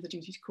abolition of the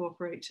duty to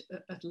cooperate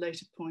at a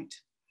later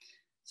point.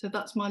 So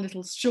that's my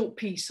little short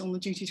piece on the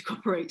duty to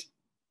cooperate.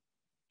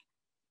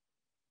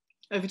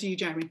 Over to you,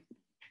 Jeremy.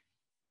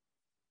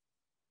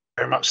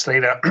 Very much,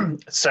 Celina.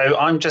 So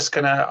I'm just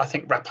going to, I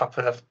think, wrap up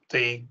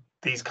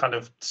these kind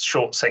of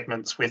short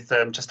segments with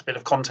just a bit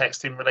of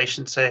context in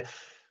relation to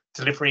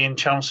delivery in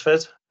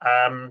Chelmsford.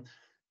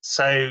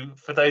 So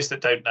for those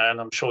that don't know, and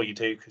I'm sure you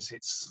do because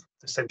it's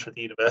the centre of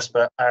the universe,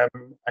 but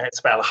it's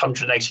about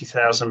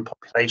 180,000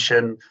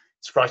 population.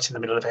 It's right in the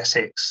middle of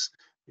Essex.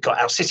 We got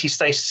our city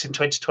status in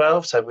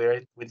 2012, so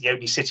we're the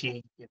only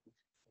city in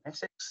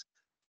Essex.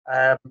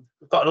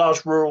 We've got a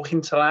large rural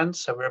hinterland,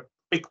 so we're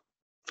a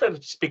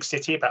fairly big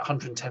city, about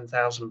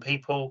 110,000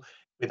 people,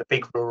 with a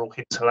big rural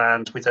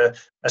hinterland, with a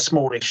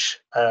smallish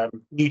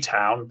new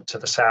town to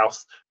the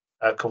south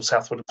called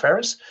Southwold and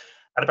Ferrers.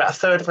 And about a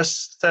third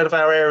of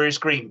our area is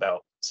greenbelt.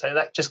 So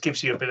that just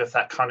gives you a bit of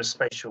that kind of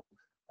spatial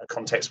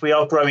context. We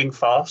are growing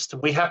fast,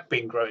 and we have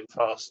been growing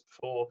fast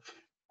for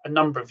a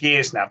number of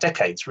years now,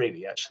 decades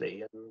really,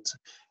 actually. And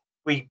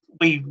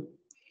we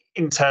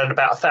in turn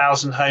about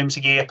 1,000 homes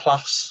a year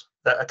plus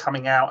that are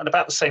coming out, and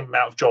about the same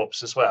amount of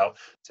jobs as well.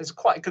 So there's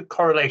quite a good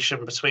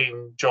correlation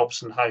between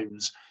jobs and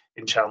homes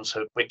in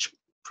Chelmsford, which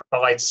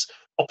provides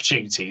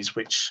opportunities,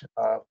 which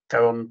I'll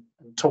go on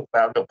and talk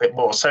about a little bit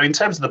more. So in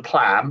terms of the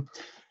plan,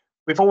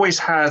 we've always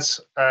had,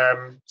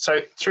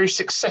 so through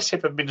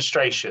successive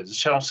administrations,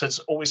 Chelmsford's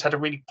always had a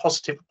really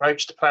positive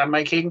approach to plan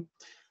making.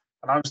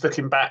 And I was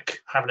looking back,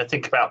 having to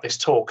think about this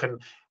talk,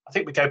 and I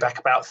think we go back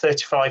about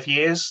 35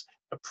 years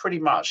of pretty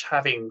much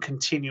having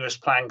continuous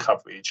plan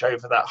coverage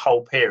over that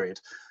whole period.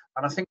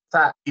 And I think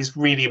that is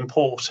really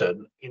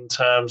important in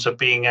terms of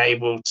being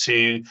able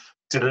to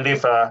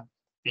deliver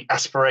the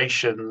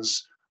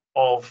aspirations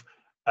of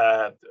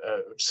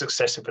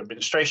successive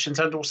administrations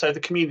and also the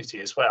community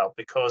as well,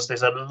 because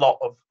there's a lot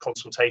of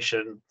consultation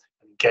and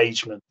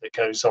engagement that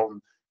goes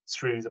on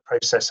through the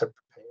process of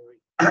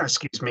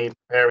preparing,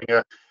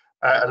 preparing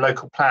a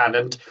local plan.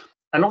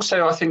 And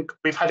also I think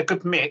we've had a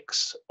good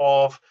mix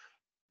of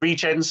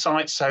regen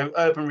sites, so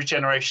urban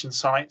regeneration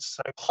sites,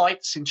 so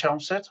heights in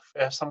Chelmsford.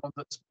 For someone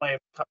that may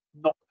have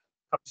not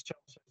come to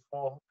Chelmsford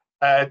for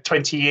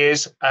 20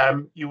 years,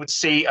 you would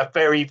see a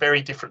very,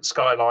 very different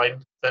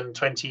skyline than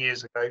 20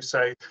 years ago.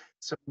 So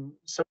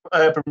some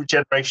urban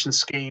regeneration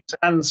schemes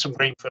and some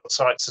greenfield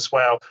sites as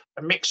well.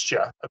 A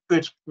mixture, a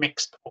good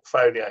mixed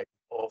portfolio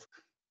of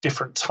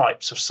different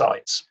types of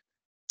sites,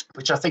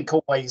 which I think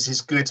always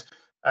is good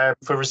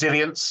for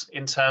resilience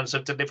in terms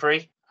of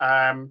delivery.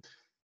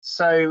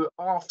 So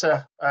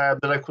after the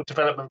local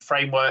development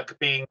framework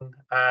being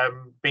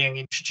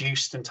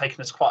introduced, and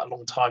taken us quite a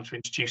long time to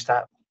introduce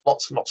that,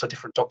 lots and lots of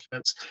different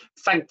documents,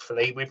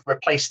 thankfully we've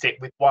replaced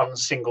it with one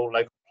single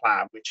local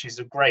plan, which is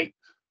a great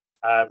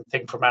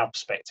thing from our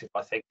perspective,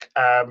 I think,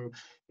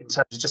 in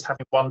terms of just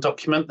having one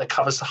document that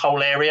covers the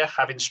whole area,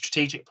 having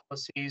strategic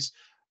policies,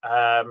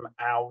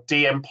 our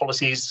DM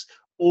policies,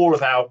 all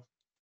of our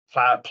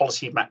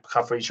policy map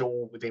coverage,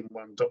 all within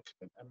one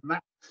document. And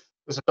that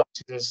was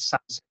adopted, as Sam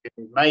said,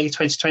 in May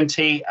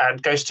 2020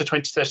 and goes to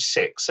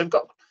 2036. So we've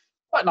got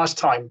quite a nice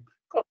time,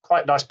 got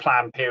quite a nice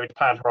plan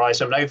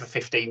horizon over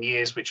 15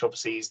 years, which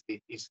obviously is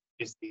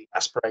the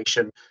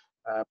aspiration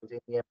within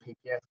the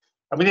NPPF.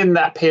 And within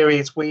that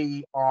period,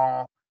 we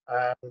are,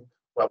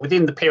 well,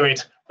 within the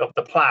period of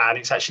the plan,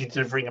 it's actually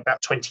delivering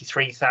about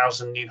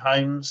 23,000 new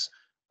homes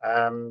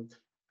and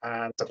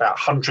about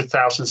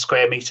 100,000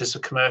 square metres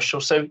of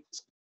commercial. So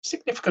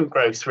significant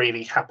growth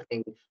really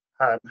happening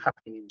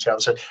in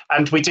Chelmsford.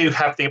 And we do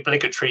have the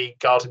obligatory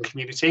garden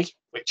community,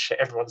 which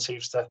everyone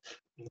seems to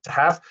need to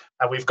have.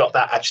 And we've got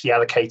that actually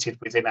allocated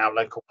within our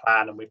local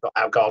plan, and we've got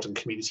our garden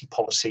community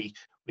policy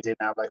within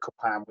our local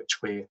plan,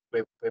 which we're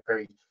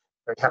very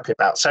happy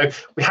about. So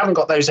we haven't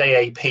got those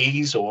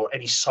AAPs or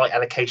any site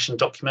allocation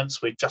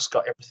documents. We've just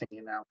got everything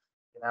in our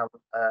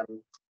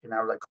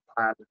local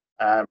plan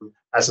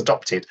as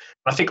adopted.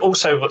 And I think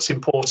also what's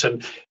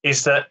important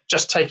is that,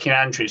 just taking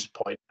Andrew's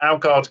point, our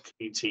garden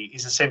community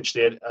is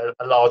essentially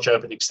a large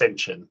urban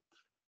extension,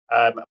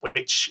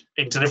 which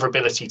in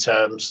deliverability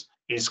terms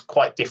is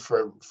quite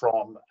different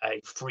from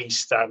a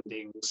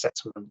freestanding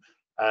settlement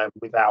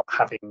without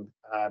having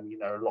a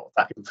lot of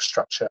that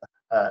infrastructure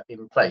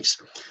in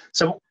place.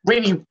 So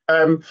really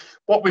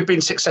what we've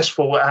been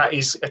successful at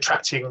is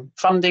attracting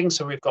funding.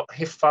 So we've got a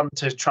HIF fund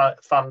to try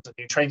fund a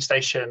new train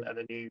station and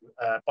a new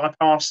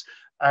bypass.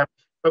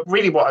 But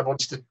really what I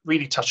wanted to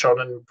really touch on,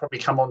 and probably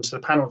come on to the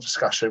panel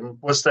discussion,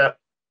 was that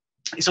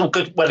it's all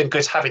good, well and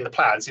good having the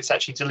plans, it's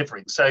actually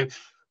delivering. So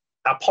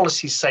our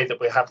policies say that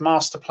we have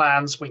master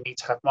plans, we need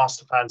to have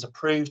master plans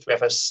approved. We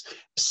have a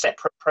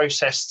separate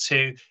process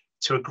to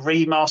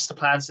agree master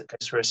plans that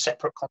goes through a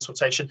separate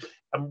consultation.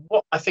 And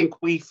what I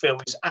think we feel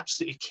is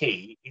absolutely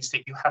key is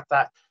that you have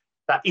that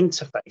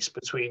interface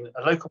between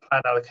a local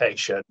plan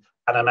allocation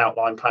and an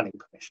outline planning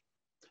permission.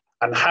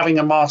 And having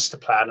a master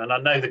plan, and I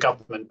know the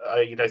government,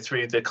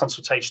 through the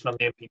consultation on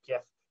the NPPF,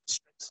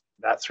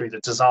 that through the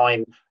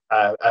design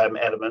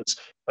elements,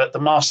 but the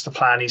master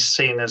plan is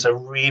seen as a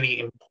really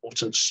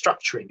important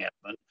structuring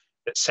element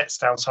that sets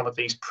down some of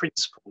these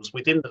principles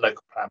within the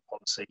local plan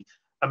policy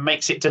and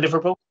makes it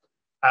deliverable.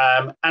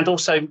 And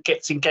also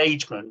gets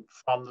engagement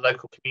from the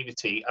local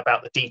community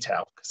about the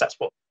detail, because that's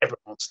what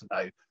everyone wants to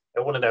know.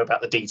 They want to know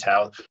about the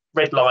detail.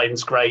 Red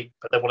line's great,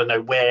 but they want to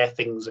know where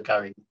things are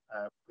going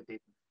within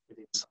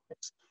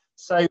sites.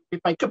 So we've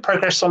made good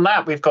progress on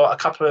that. We've got a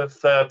couple of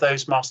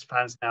those master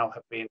plans now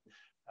have been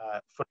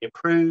fully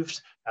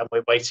approved, and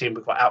we're waiting.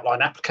 We've got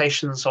outline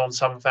applications on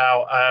some of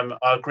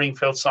our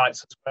greenfield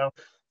sites as well.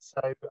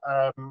 So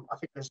I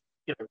think there's,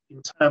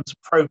 in terms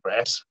of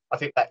progress, I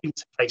think that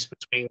interface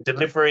between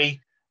delivery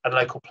and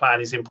local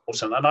plan is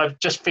important. And I've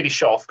just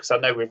finished off, because I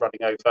know we're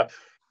running over,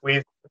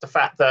 with the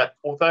fact that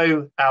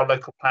although our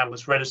local plan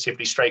was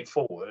relatively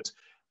straightforward,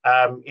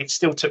 it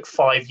still took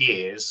 5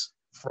 years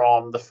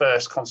from the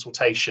first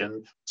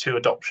consultation to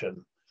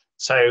adoption.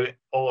 So,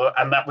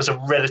 and that was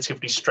a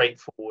relatively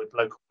straightforward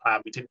local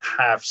plan. We didn't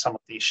have some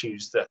of the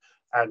issues that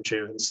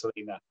Andrew and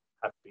Celina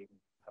have been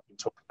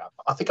talking about.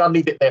 But I think I'll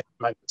leave it there for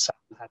a moment, Sam,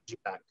 and hand you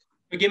back.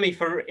 Forgive me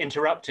for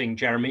interrupting,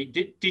 Jeremy.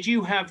 Did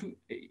you have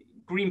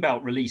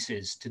greenbelt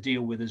releases to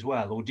deal with as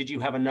well, or did you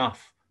have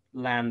enough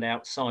land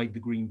outside the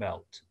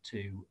greenbelt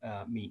to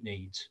meet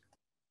needs?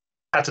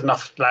 Had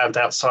enough land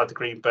outside the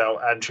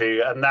greenbelt,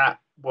 Andrew, and that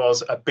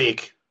was a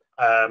big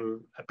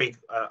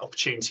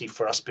opportunity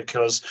for us,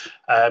 because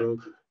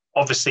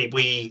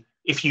obviously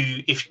if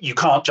you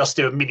can't just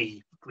do a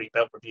mini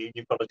greenbelt review,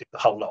 you've got to do the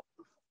whole lot.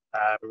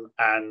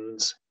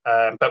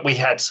 But we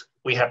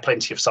had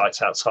plenty of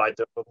sites outside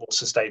that were more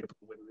sustainable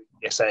when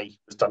the SA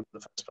was done in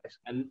the first place.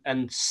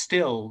 And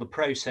still, the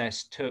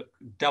process took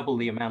double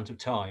the amount of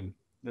time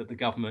that the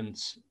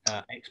government's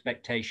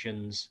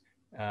expectations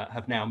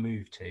have now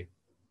moved to.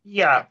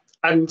 Yeah,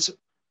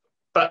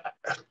 but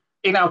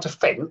in our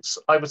defence,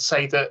 I would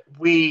say that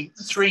 3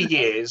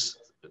 years.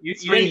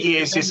 3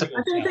 years is. I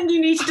don't think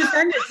you need to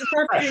defend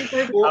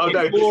it. Oh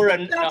no!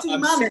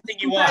 I'm setting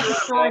you up.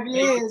 5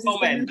 years.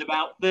 Comment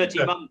about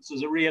 30 months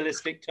as a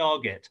realistic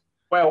target.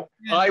 Well,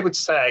 yeah. I would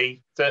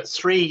say that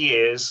 3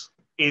 years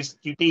is,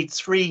 you need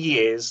 3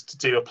 years to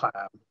do a plan.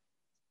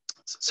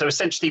 So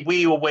essentially,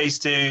 we've always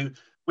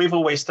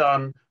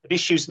done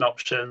issues and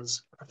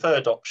options,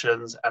 preferred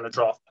options, and a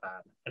draft plan,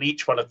 and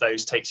each one of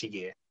those takes a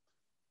year.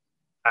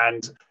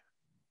 And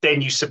then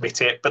you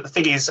submit it. But the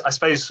thing is, I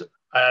suppose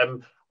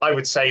I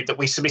would say that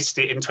we submitted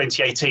it in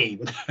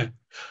 2018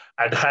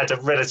 and had a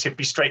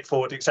relatively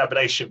straightforward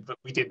examination, but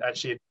we didn't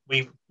actually,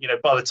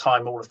 by the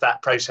time all of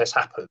that process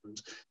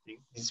happened, the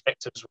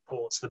inspectors'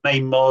 reports, the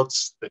main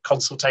mods, the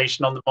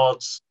consultation on the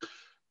mods,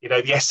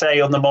 the essay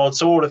on the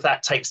mods, all of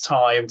that takes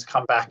time to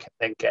come back and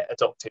then get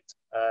adopted.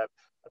 And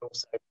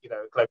also, a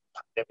global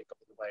pandemic got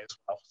in the way as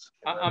well.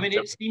 I mean,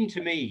 it seemed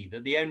to me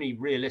that the only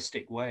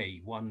realistic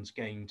way one's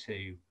going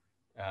to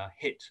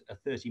hit a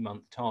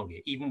 30-month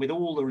target, even with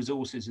all the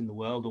resources in the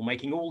world, or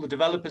making all the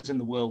developers in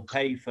the world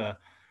pay for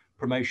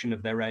promotion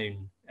of their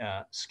own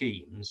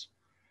schemes,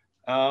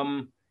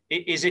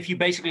 is if you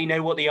basically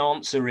know what the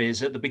answer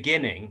is at the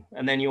beginning,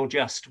 and then you're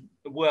just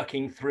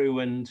working through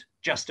and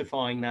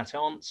justifying that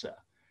answer.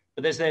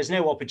 But there's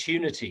no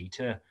opportunity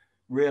to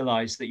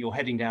realize that you're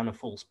heading down a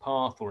false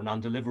path or an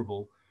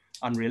undeliverable,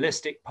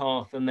 unrealistic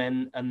path, and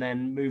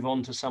then move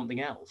on to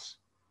something else.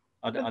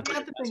 The other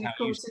thing, of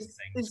course,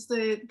 is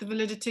the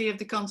validity of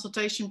the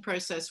consultation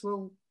process.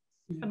 Well,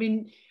 I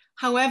mean,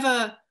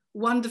 however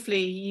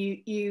wonderfully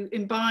you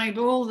imbibe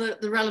all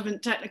the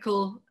relevant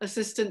technical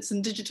assistance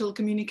and digital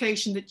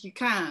communication that you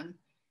can,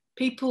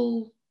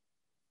 people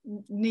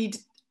need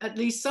at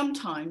least some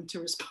time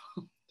to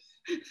respond.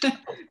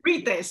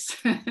 Read this.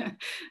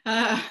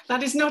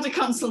 That is not a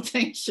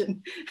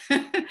consultation.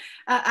 And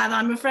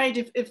I'm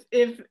afraid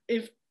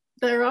if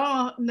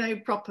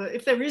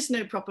there is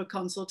no proper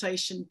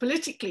consultation,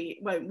 politically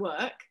it won't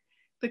work,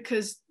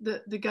 because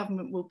the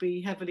government will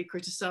be heavily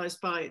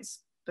criticised by its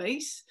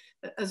base,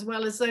 as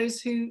well as those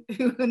who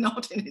are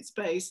not in its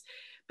base.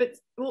 But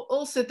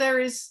also there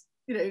is,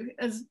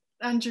 as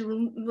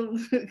Andrew will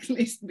at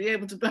least be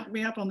able to back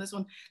me up on this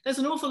one, there's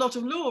an awful lot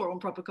of law on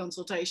proper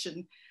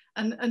consultation,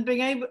 and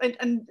being able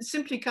and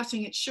simply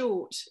cutting it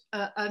short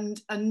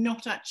and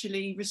not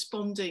actually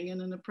responding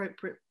in an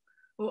appropriate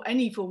or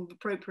any form of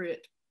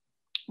appropriate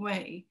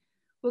way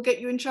will get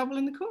you in trouble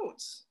in the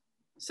courts.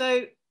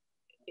 So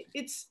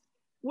it's,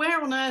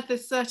 where on earth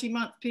this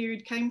 30-month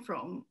period came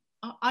from,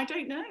 I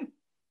don't know.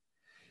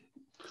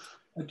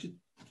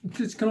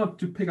 Just kind of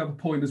to pick up a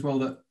point as well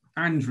that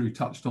Andrew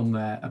touched on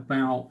there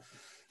about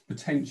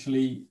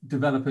potentially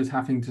developers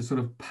having to sort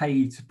of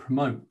pay to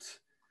promote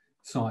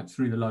sites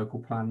through the local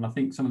plan. And I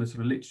think some of the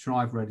sort of literature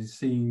I've read is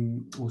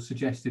seen or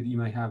suggested that you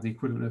may have the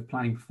equivalent of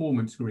planning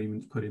performance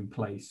agreements put in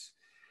place.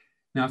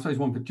 Now, I suppose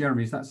one for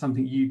Jeremy, is that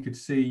something you could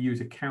see you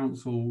as a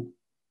council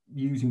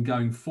using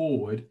going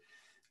forward?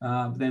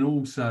 Then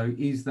also,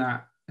 is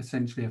that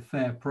essentially a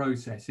fair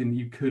process? And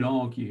you could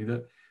argue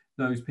that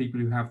those people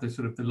who have the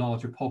sort of the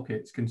larger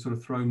pockets can sort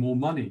of throw more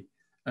money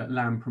at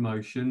land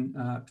promotion,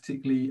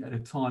 particularly at a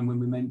time when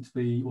we're meant to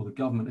be, or the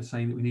government is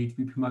saying that we need to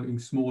be promoting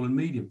small and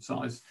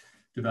medium-sized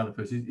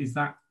developers. Is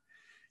that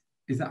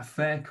a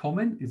fair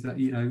comment? Is that,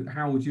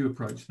 how would you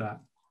approach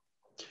that?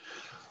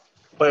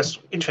 Well, it's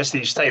interesting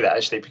you say that,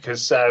 actually,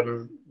 because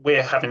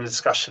we're having a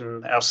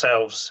discussion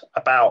ourselves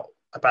about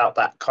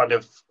that kind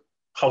of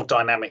whole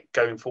dynamic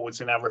going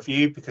forwards in our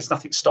review, because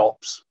nothing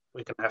stops.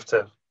 We're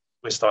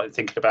starting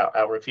thinking about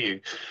our review.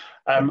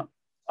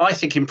 I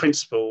think in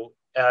principle,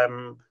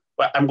 and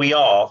we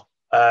are,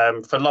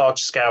 for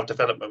large scale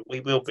development, we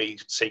will be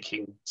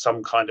seeking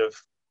some kind of,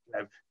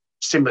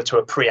 similar to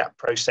a pre-app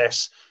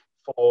process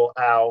for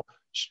our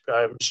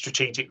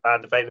strategic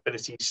land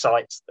availability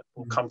sites that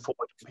will come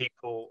forward and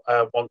people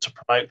want to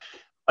promote.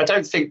 I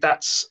don't think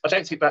that's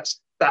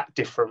that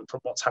different from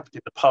what's happened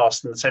in the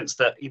past, in the sense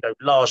that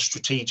large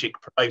strategic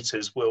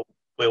promoters will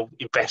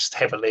invest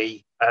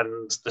heavily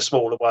and the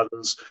smaller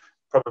ones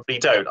probably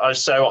don't.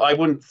 So I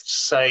wouldn't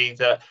say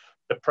that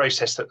the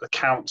process that the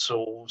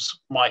councils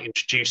might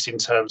introduce in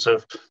terms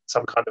of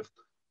some kind of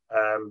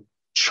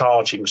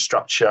charging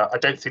structure, I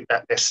don't think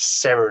that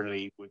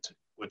necessarily would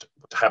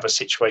have a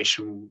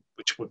situation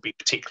which would be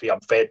particularly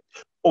unfair.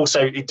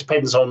 Also, it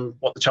depends on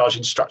what the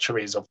charging structure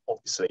is,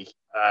 obviously.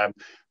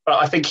 But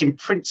I think in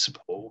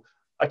principle,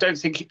 I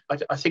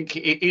think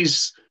it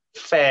is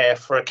fair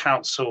for a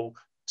council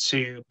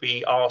to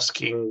be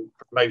asking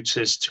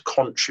promoters to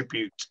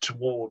contribute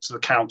towards the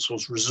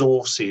council's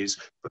resources,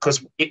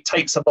 because it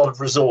takes a lot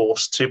of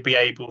resource to be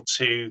able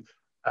to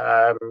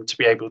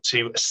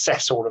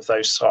assess all of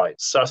those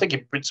sites. So I think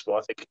in principle,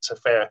 I think it's a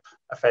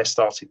fair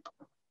starting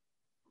point.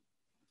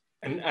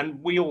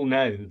 And we all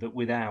know that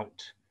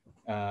without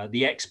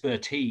the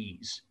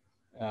expertise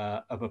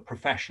of a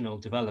professional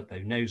developer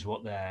who knows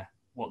what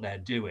they're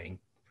doing,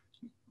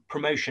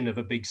 promotion of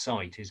a big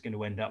site is going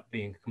to end up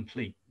being a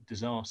complete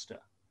disaster.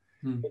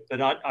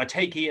 But I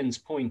take Ian's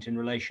point in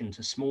relation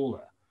to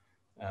smaller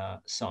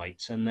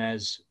sites, and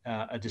there's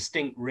a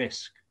distinct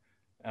risk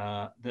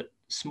that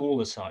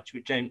smaller sites,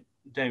 which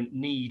don't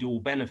need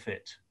or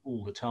benefit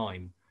all the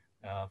time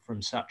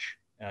from such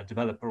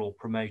developer or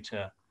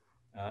promoter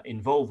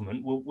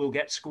involvement, will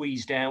get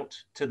squeezed out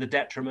to the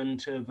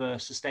detriment of a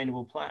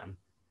sustainable plan.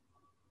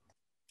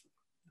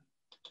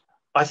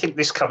 I think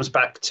this comes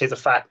back to the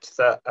fact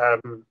that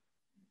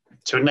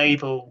to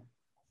enable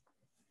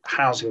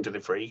housing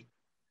delivery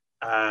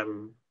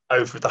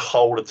over the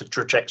whole of the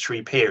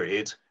trajectory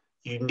period,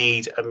 you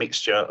need a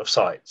mixture of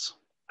sites.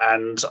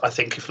 And I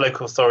think if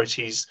local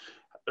authorities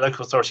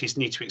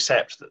need to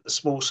accept that the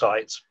small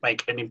sites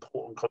make an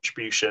important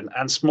contribution,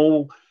 and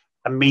small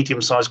and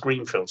medium-sized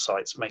greenfield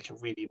sites make a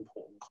really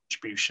important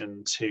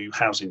contribution to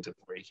housing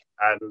delivery.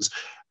 And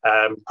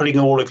putting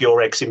all of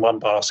your eggs in one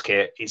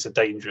basket is a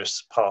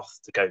dangerous path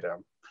to go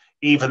down.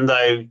 Even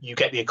though you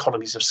get the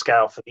economies of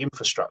scale for the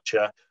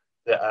infrastructure,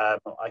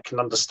 I can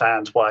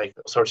understand why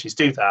authorities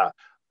do that.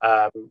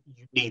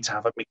 You need to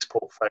have a mixed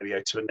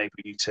portfolio to enable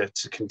you to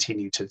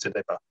continue to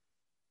deliver.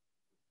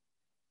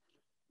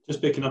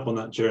 Just picking up on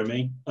that,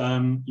 Jeremy,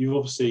 you've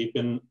obviously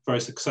been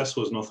very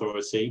successful as an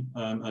authority,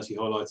 as you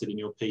highlighted in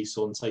your piece,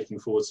 on taking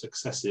forward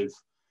successive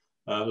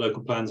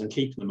local plans and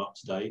keeping them up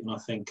to date. And I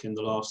think in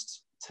the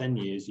last 10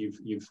 years,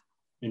 you've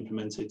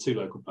implemented 2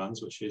 local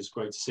plans, which is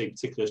great to see,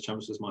 particularly as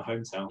Chelmsford is my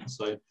hometown.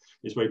 So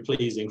it's very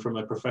pleasing from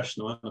a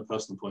professional and a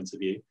personal point of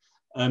view.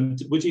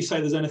 Would you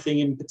say there's anything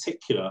in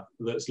particular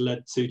that's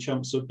led to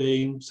Chelmsford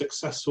being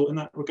successful in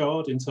that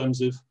regard, in terms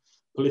of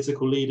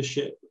political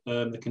leadership,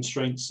 the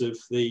constraints of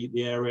the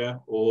area,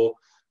 or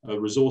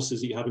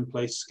resources that you have in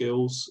place,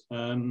 skills?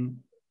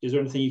 Is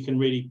there anything you can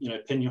really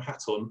pin your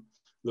hat on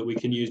that we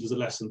can use as a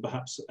lesson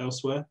perhaps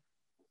elsewhere?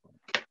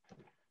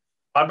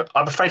 I'm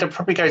afraid I'm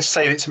probably going to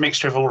say it's a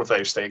mixture of all of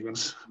those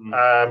things.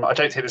 I don't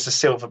think there's a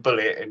silver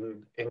bullet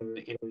in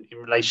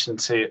relation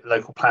to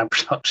local plan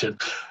production.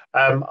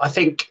 I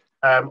think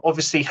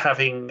obviously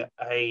having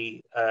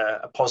a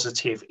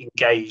positive,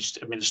 engaged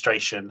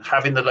administration,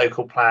 having the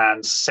local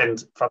plans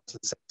sent front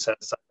and centre.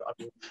 So,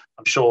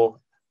 I'm sure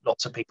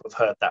lots of people have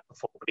heard that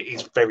before, but it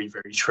is very,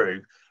 very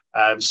true.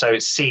 So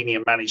it's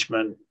senior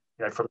management,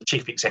 from the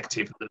chief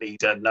executive and the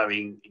leader,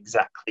 knowing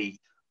exactly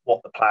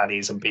what the plan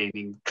is and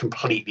being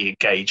completely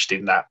engaged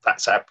in that.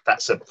 That's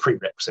a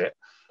prerequisite.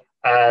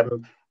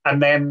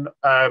 And then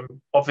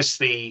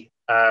obviously,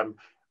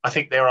 I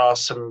think there are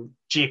some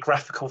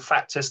geographical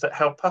factors that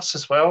help us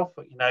as well.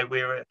 But,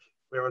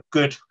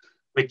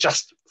 we're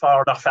just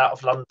far enough out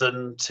of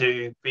London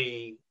to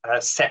be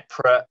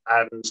separate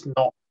and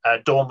not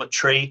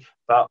dormitory,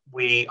 but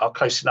we are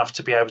close enough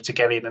to be able to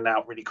get in and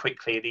out really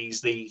quickly and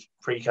easily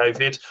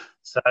pre-COVID.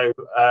 So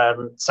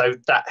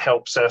that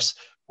helps us.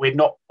 We're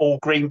not all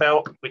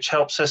greenbelt, which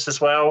helps us as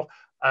well.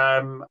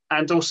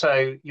 And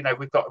also,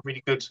 we've got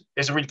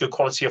there's a really good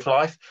quality of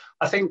life.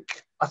 I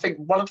think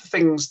one of the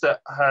things that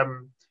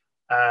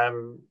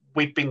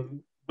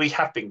we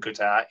have been good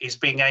at is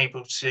being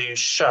able to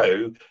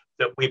show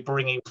that we're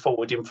bringing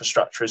forward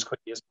infrastructure as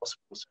quickly as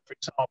possible. So, for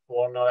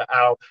example, on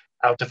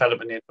our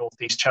development in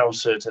North East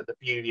Chelmsford, at the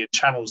Beaulieu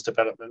Channels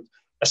development,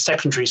 a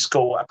primary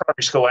school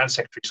and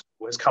secondary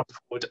school has come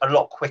forward a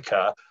lot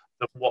quicker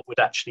than what would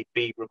actually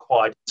be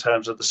required in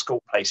terms of the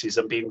school places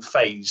and being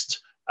phased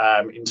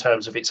in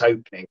terms of its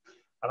opening.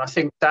 And I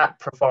think that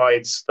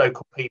provides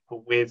local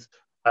people with,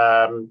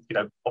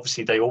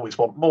 obviously they always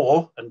want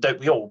more, and don't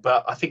we all,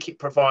 but I think it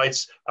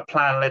provides a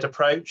plan-led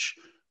approach.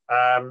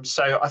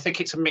 So I think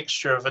it's a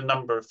mixture of a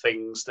number of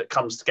things that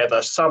comes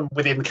together, some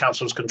within the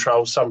council's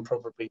control, some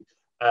probably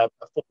a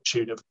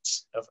fortune of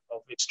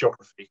its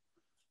geography.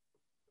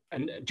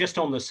 And just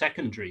on the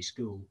secondary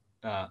school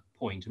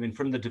point, I mean,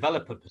 from the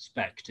developer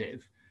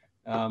perspective,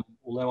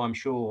 although I'm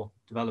sure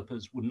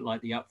developers wouldn't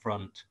like the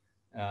upfront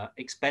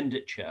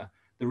expenditure,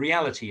 the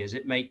reality is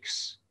it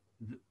makes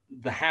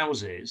the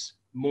houses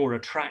more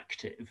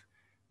attractive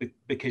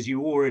because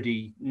you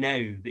already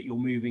know that you're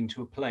moving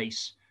to a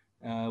place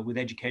with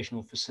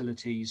educational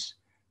facilities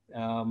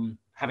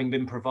having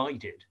been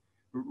provided,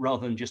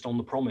 rather than just on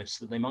the promise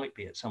that they might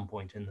be at some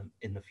point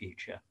in the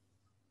future.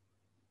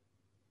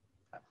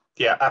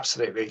 Yeah,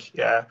 absolutely.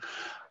 Yeah.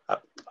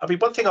 I mean,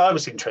 one thing I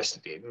was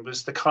interested in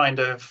was the kind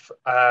of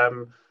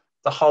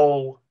the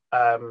whole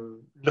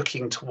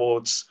looking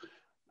towards,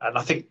 and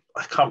I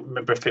can't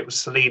remember if it was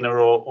Celina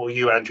or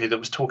you, Andrew, that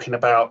was talking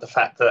about the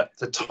fact that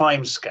the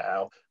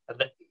timescale, and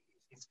that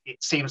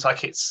it seems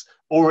like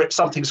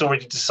something's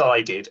already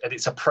decided, and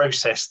it's a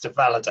process to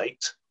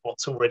validate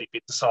what's already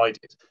been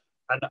decided.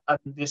 And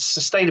this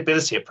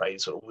sustainability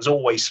appraisal was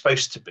always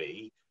supposed to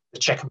be the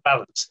check and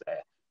balance there,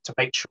 to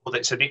make sure that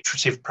it's an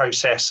iterative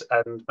process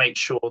and make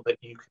sure that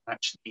you can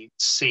actually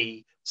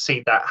see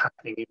that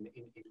happening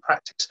in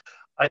practice.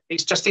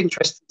 It's just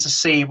interesting to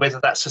see whether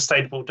that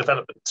sustainable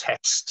development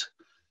test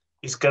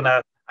is going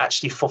to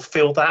actually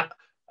fulfill that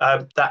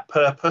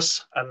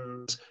purpose,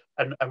 and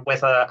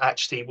whether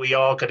actually we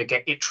are going to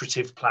get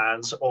iterative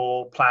plans,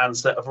 or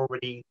plans that have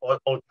already or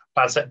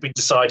plans that have been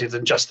decided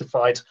and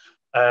justified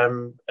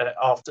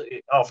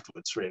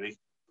afterwards, really.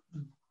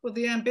 Well,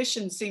 the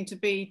ambition seemed to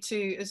be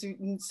to, as you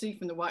can see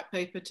from the white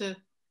paper, to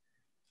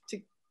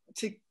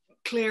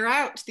clear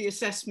out the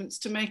assessments,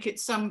 to make it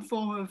some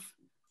form of,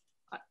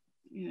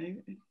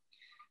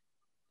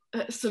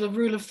 a sort of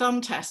rule of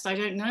thumb test. I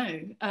don't know,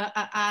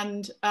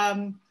 and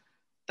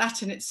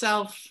that in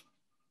itself,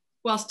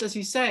 whilst, as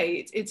you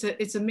say,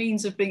 it's a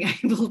means of being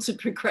able to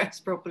progress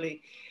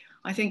properly,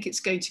 I think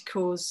it's going to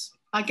cause,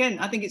 again,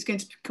 I think it's going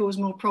to cause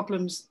more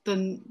problems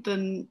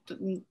than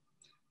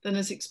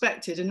as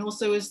expected, and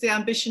also as the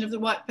ambition of the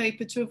white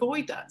paper to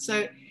avoid that.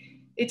 So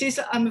it is,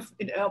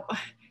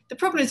 the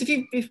problem is,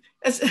 if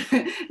as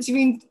you've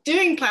been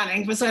doing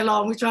planning for so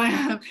long, which I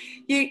have,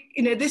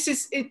 this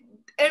is it.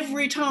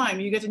 Every time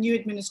you get a new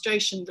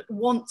administration that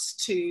wants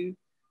to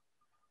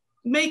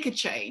make a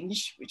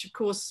change, which of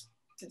course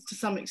to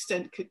some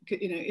extent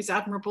is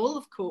admirable,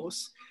 of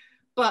course,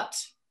 but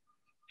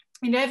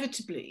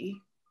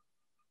inevitably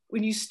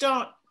when you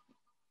start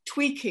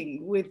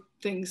tweaking with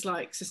things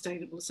like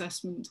sustainable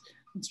assessment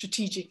and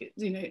strategic,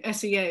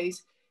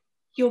 SEAs,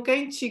 you're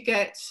going to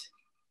get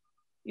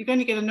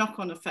a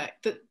knock-on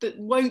effect that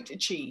won't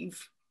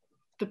achieve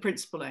the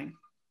principal aim.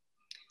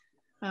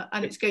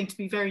 And it's going to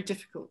be very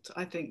difficult,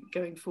 I think,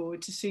 going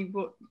forward to see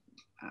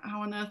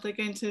how on earth they're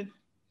going to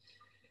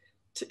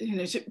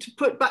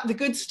put back the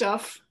good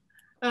stuff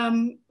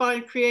by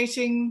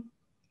creating,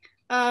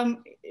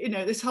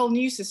 this whole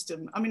new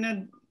system. I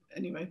mean,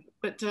 anyway,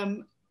 but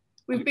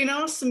we've been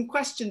asked some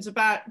questions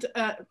about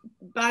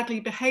badly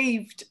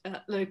behaved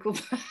local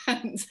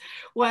plans,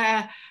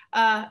 where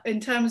in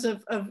terms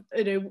of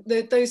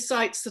those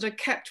sites that are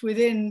kept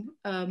within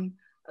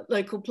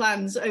local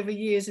plans over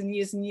years and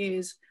years and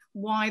years,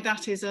 why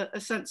that is a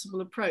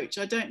sensible approach.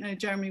 I don't know,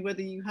 Jeremy,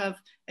 whether you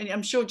have any.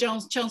 I'm sure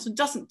Chelmsford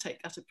doesn't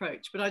take that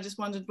approach, but I just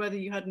wondered whether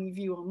you had any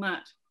view on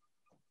that.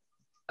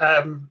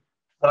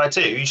 Well, I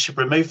do. You should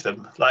remove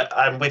them.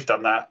 We've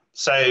done that.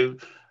 So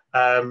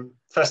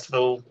first of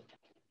all,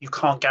 you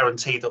can't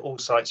guarantee that all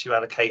sites you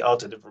allocate are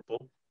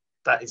deliverable.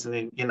 That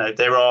isn't,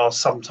 there are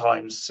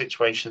sometimes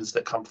situations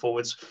that come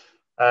forwards.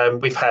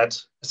 We've had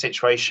a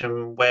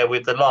situation where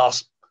with the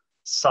last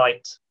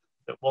site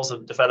that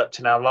wasn't developed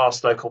in our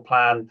last local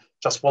plan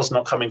just was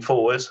not coming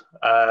forward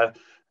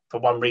for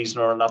one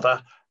reason or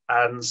another,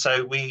 and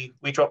so we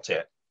dropped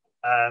it,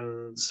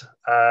 and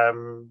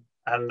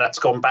that's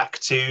gone back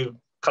to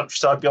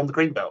countryside beyond the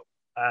greenbelt,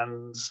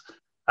 and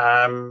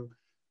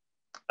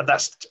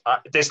that's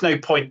there's no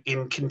point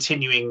in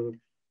continuing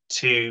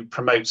to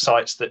promote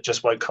sites that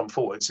just won't come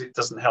forward. It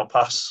doesn't help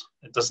us.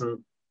 It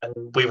doesn't, and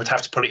we would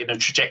have to put it in a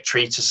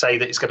trajectory to say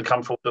that it's going to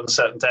come forward on a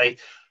certain day.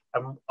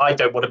 I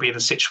don't want to be in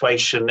a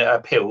situation at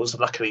appeals.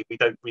 Luckily, we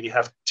don't really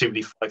have too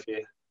many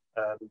 5-year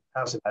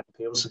housing land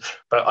appeals,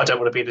 but I don't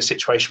want to be in a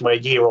situation where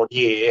year on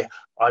year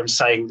I'm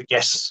saying that,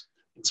 yes,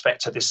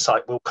 Inspector, this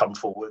site will come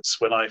forwards,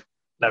 when I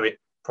know it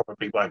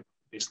probably won't.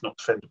 It's not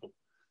defendable.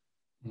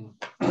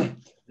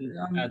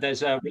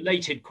 There's a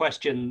related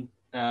question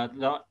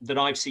that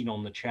I've seen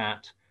on the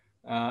chat,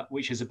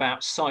 which is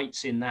about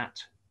sites in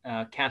that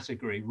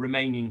category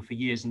remaining for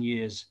years and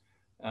years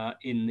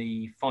in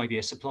the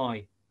 5-year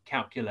supply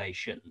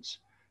calculations,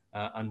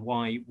 and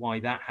why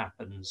that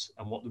happens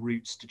and what the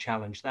routes to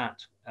challenge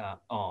that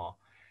are.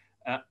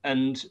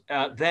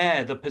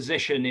 There the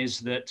position is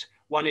that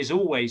one is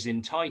always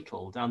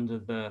entitled under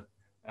the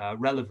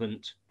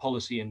relevant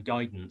policy and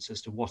guidance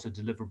as to what a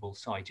deliverable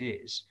site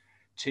is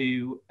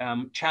to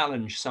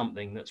challenge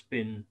something that's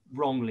been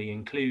wrongly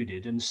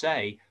included and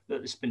say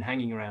that it's been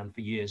hanging around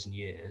for years and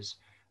years,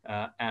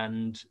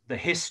 and the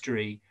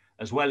history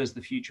as well as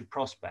the future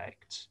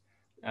prospects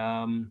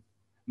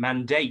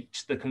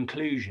mandate the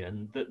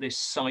conclusion that this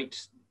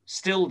site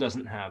still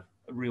doesn't have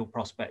a real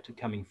prospect of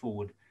coming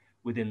forward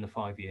within the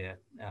 5-year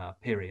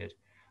period.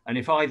 And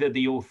if either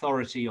the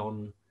authority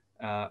on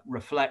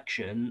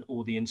reflection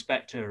or the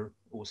inspector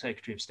or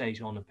Secretary of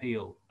State on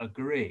appeal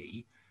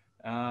agree,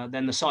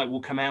 then the site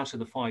will come out of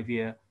the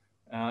 5-year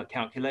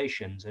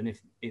calculations. And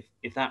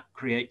if that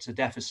creates a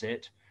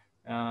deficit,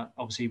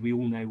 obviously we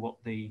all know what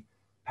the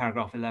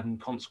paragraph 11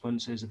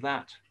 consequences of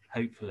that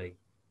hopefully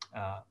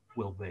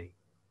will be.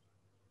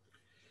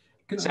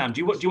 Sam,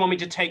 do you want me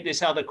to take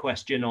this other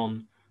question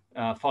on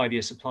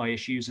 5-year supply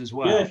issues as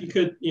well? Yeah, if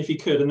you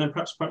could, and then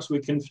perhaps we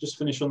can just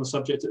finish on the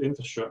subject of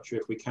infrastructure,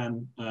 if we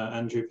can,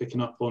 Andrew,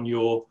 picking up on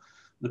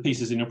the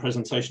pieces in your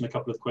presentation, a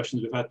couple of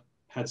questions we've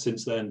had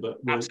since then. But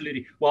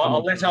absolutely. Well,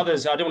 I'll let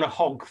others. I don't want to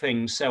hog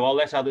things, so I'll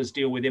let others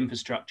deal with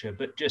infrastructure.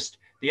 But just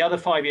the other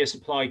 5-year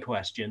supply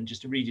question,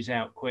 just to read it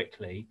out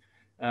quickly: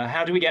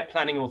 how do we get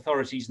planning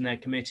authorities and their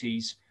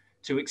committees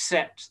to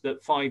accept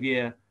that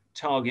 5-year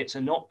targets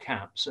are not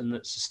caps, and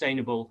that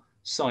sustainable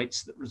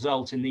sites that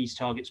result in these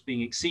targets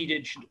being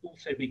exceeded should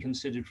also be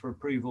considered for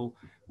approval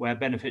where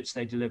benefits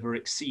they deliver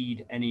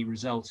exceed any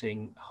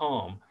resulting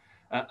harm?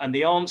 And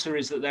the answer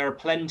is that there are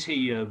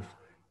plenty of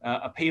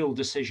appeal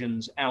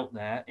decisions out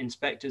there,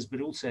 inspectors,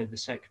 but also the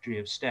Secretary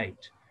of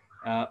State,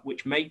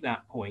 which make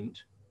that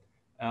point.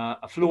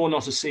 A floor,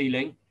 not a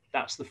ceiling,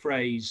 that's the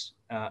phrase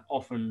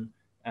often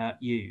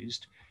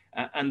used.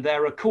 And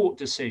there are court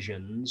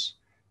decisions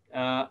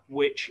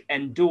which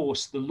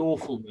endorse the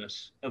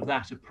lawfulness of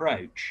that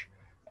approach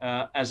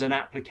as an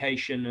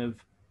application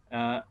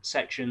of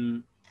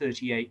Section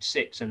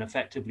 38(6) and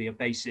effectively a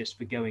basis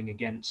for going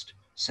against,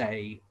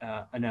 say,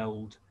 an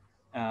old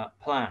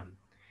plan.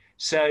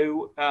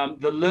 So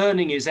the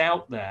learning is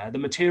out there, the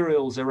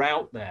materials are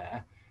out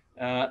there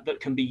that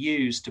can be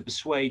used to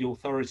persuade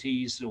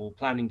authorities or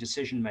planning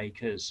decision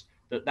makers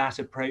that that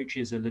approach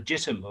is a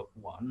legitimate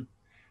one.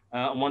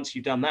 And once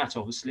you've done that,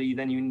 obviously,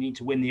 then you need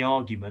to win the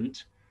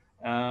argument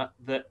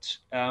that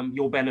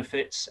your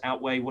benefits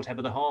outweigh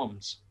whatever the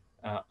harms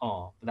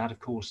are. But that, of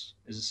course,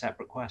 is a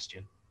separate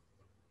question.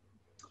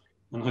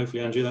 And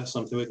hopefully, Andrew, that's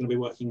something we're going to be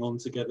working on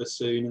together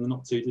soon in the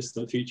not too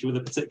distant future with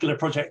a particular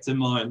project in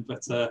mind.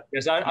 But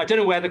yes, I don't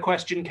know where the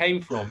question came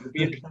from. It'd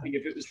be interesting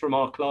if it was from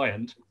our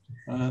client.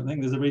 I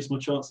think there's a reasonable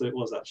chance that it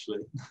was actually.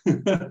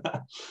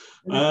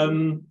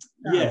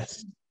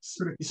 Yes.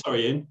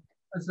 Sorry, Ian.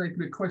 I'd say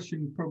the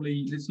question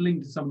probably it's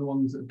linked to some of the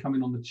ones that have come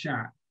in on the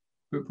chat,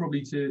 but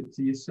probably to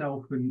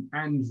yourself and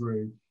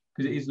Andrew,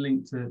 because it is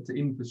linked to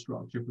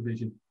infrastructure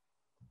provision.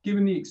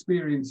 Given the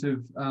experience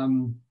of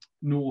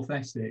North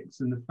Essex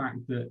and the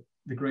fact that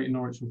the Greater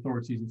Norwich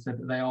authorities have said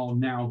that they are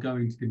now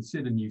going to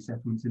consider new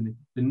settlements in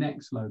the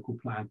next local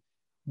plan,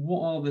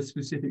 what are the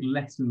specific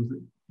lessons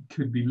that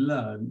could be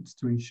learned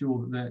to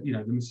ensure that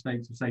the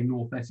mistakes of, say,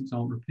 North Essex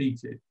aren't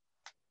repeated?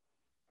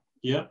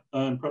 Yeah,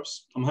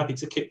 perhaps I'm happy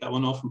to kick that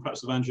one off, and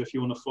perhaps, Andrew, if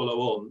you want to follow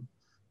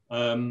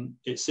on.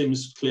 It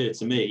seems clear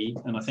to me,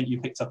 and I think you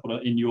picked up on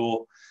it in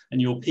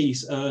your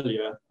piece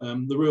earlier,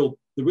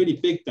 the really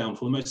big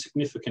downfall, the most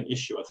significant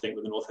issue, I think,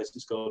 with the North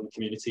Essex Garden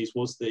communities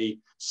was the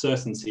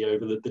certainty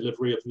over the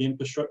delivery of the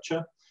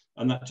infrastructure.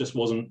 And that just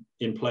wasn't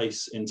in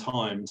place in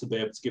time to be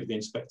able to give the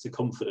inspector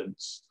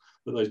confidence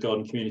that those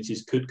garden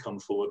communities could come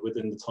forward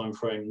within the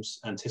timeframes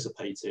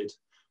anticipated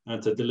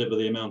and to deliver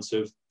the amount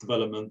of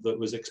development that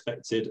was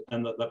expected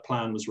and that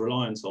plan was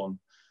reliant on.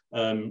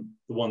 The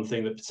one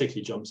thing that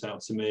particularly jumps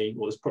out to me,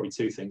 well, there's probably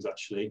two things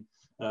actually.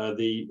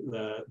 The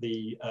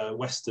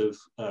west of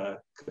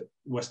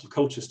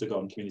Colchester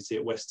garden community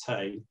at West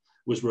Tay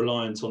was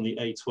reliant on the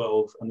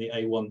A12 and the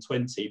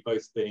A120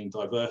 both being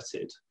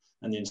diverted,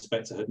 and the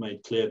inspector had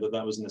made clear that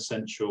that was an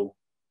essential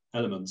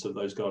element of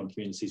those garden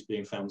communities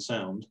being found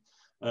sound.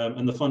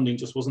 And the funding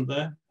just wasn't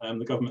there.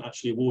 The government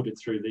actually awarded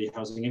through the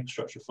Housing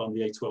Infrastructure Fund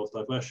the A12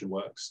 diversion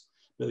works,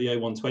 but the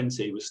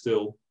A120 was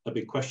still a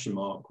big question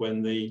mark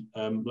when the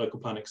local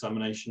plan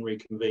examination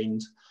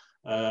reconvened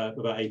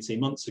about 18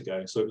 months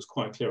ago. So it was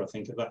quite clear, I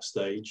think, at that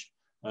stage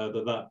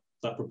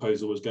that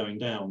proposal was going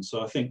down.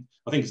 So I think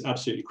it's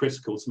absolutely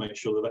critical to make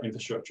sure that that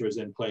infrastructure is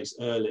in place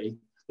early,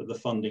 that the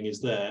funding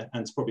is there,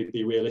 and to probably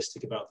be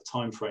realistic about the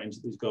timeframes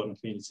that these garden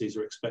communities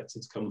are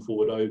expected to come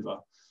forward over.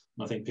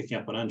 And I think, picking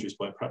up on Andrew's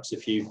point, perhaps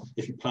if you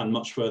plan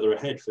much further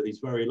ahead for these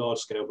very large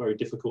scale, very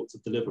difficult to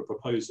deliver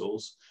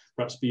proposals,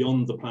 perhaps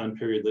beyond the plan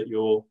period that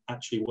you're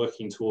actually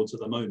working towards at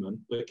the moment,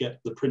 but get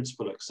the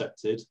principle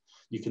accepted,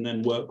 you can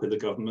then work with the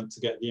government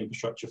to get the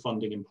infrastructure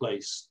funding in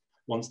place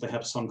once they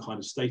have some kind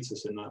of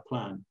status in that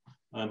plan.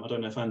 I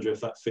don't know if, Andrew, if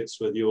that fits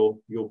with your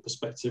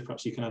perspective,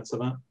 perhaps you can add to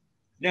that.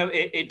 No,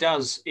 it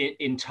does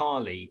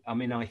entirely. I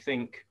mean, I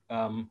think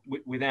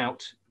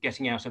without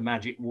getting out a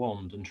magic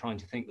wand and trying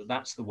to think that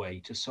that's the way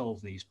to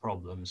solve these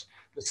problems,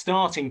 the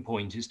starting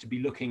point is to be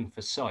looking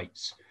for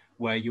sites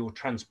where your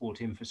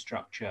transport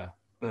infrastructure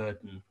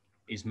burden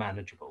is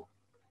manageable.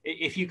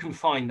 If you can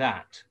find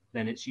that,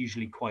 then it's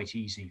usually quite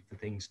easy for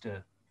things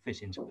to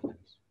fit into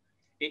place.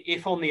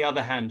 If, on the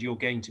other hand, you're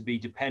going to be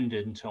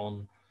dependent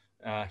on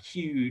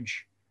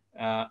huge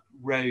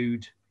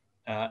road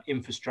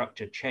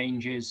infrastructure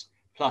changes,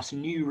 plus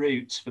new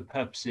routes for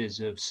purposes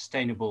of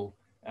sustainable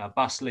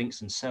bus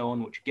links and so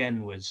on, which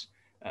again was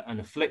an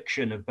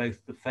affliction of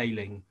both the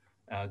failing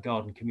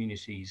garden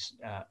communities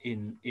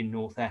in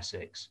North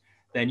Essex,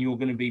 then you're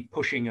going to be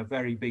pushing a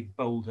very big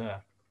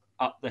boulder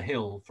up the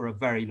hill for a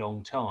very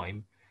long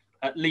time,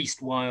 at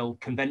least while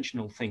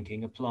conventional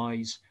thinking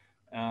applies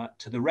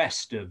to the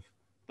rest of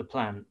the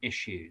plan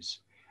issues.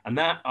 And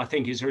that, I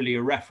think, is really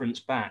a reference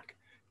back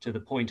to the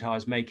point I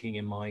was making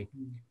in my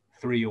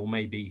 3 or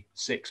maybe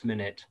 6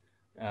 minute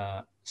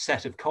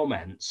set of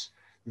comments,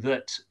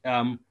 that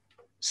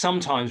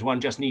sometimes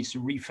one just needs to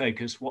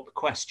refocus what the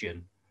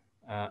question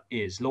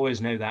is.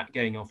 Lawyers know that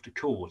going off to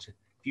court.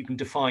 If you can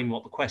define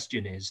what the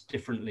question is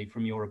differently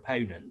from your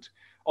opponent,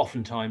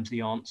 oftentimes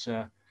the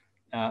answer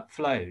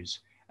flows.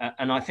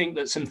 And I think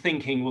that some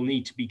thinking will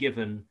need to be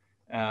given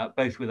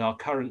both with our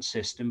current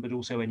system, but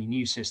also any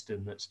new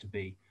system that's to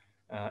be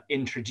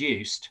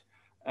introduced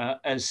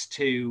as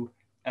to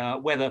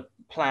whether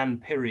plan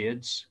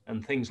periods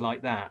and things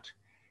like that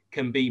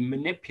can be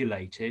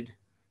manipulated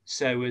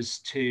so as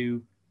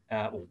to,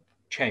 or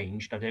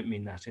changed, I don't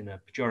mean that in a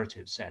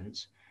pejorative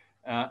sense,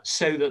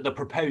 so that the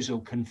proposal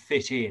can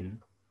fit in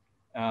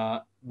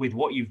with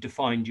what you've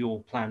defined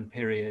your plan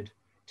period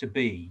to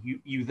be.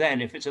 You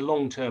then, if it's a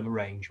long-term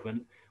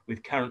arrangement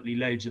with currently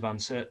loads of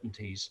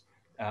uncertainties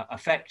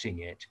affecting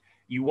it,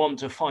 you want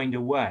to find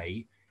a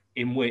way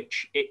in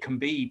which it can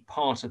be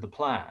part of the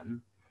plan,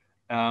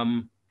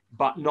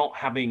 but not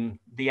having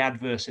the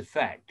adverse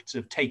effects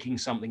of taking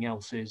something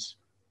else's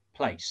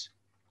place.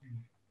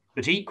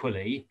 But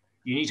equally,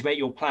 you need to make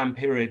your plan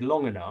period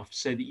long enough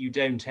so that you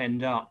don't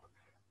end up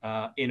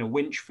in a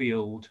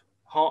Winchfield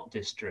Heart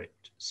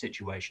District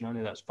situation. I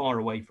know that's far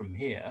away from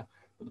here,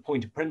 but the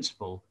point of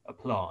principle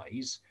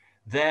applies.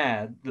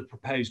 There, the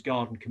proposed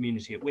garden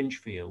community at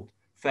Winchfield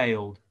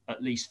failed,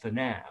 at least for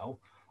now,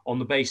 on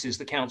the basis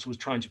the council was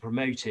trying to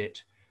promote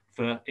it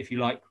for, if you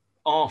like,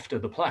 after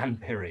the plan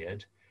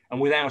period, and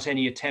without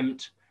any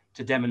attempt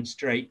to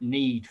demonstrate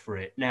need for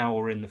it now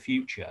or in the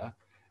future,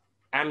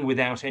 and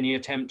without any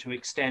attempt to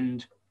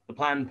extend the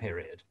plan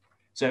period.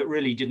 So it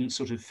really didn't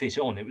sort of fit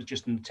on. It was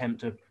just an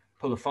attempt to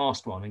pull a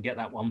fast one and get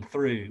that one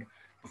through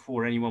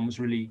before anyone was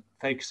really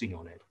focusing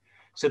on it.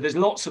 So there's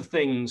lots of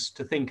things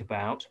to think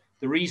about.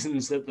 The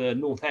reasons that the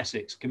North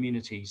Essex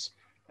communities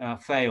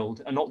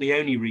failed are not the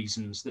only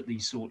reasons that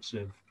these sorts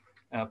of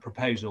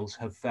proposals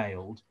have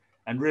failed.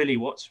 And really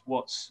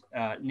what's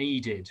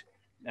needed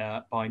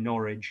by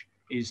Norwich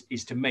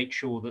is to make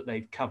sure that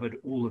they've covered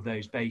all of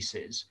those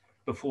bases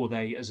before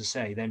they, as I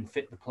say, then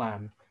fit the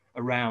plan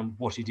around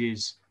what it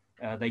is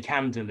they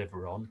can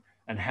deliver on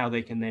and how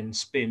they can then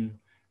spin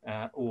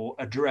or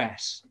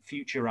address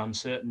future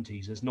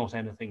uncertainties as not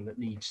anything that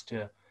needs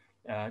to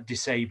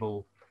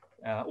disable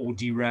or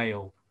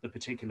derail the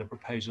particular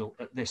proposal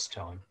at this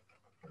time.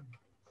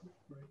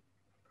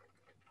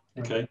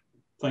 Okay,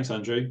 thanks,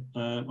 Andrew.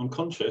 I'm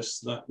conscious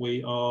that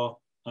we are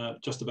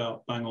just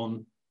about bang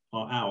on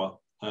our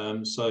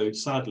hour. So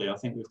sadly, I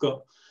think we've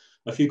got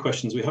a few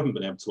questions we haven't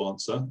been able to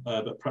answer,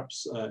 but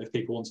perhaps if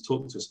people want to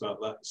talk to us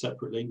about that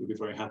separately, we'd be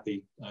very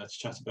happy to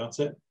chat about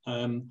it.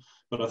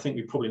 But I think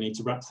we probably need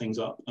to wrap things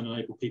up and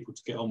enable people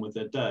to get on with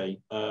their day.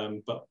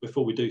 But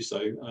before we do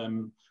so,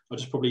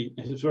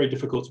 it's very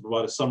difficult to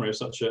provide a summary of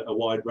such a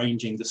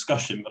wide-ranging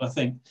discussion, but I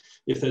think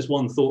if there's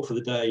one thought for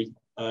the day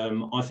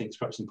I think it's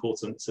perhaps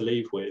important to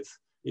leave with,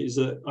 is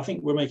that I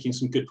think we're making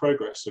some good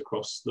progress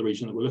across the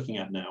region that we're looking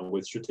at now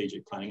with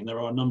strategic planning, and there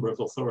are a number of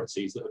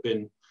authorities that have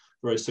been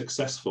very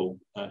successful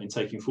in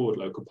taking forward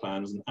local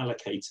plans and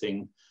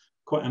allocating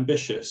quite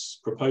ambitious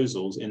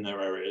proposals in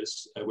their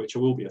areas, which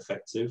will be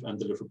effective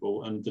and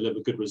deliverable and deliver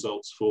good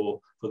results for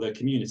their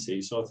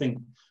community. So I think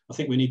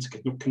we need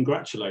to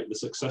congratulate the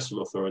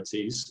successful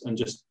authorities and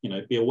just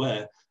be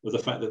aware of the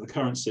fact that the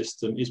current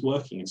system is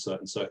working in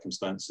certain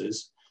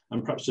circumstances,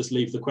 and perhaps just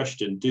leave the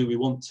question: do we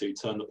want to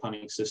turn the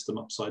planning system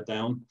upside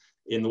down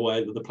in the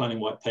way that the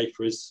planning white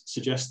paper is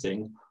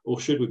suggesting, or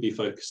should we be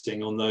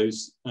focusing on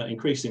those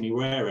increasingly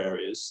rare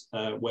areas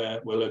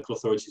where local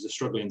authorities are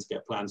struggling to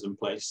get plans in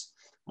place,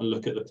 and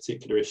look at the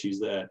particular issues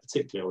there,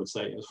 particularly I would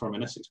say from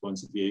an Essex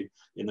point of view,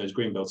 in those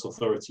Greenbelt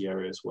Authority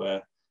areas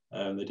where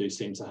they do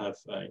seem to have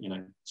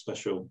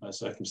special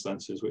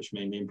circumstances, which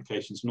mean the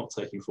implications of not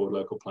taking forward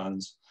local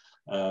plans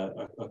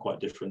are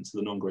quite different to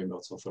the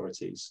non-Greenbelt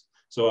authorities.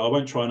 So I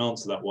won't try and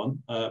answer that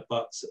one,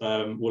 but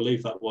we'll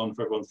leave that one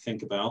for everyone to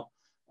think about.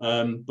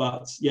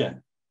 But yeah,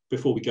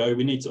 before we go,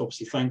 we need to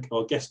obviously thank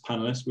our guest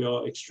panelists. We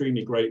are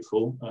extremely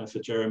grateful for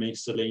Jeremy,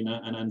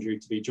 Celina and Andrew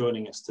to be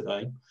joining us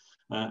today,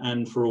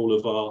 and for all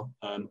of our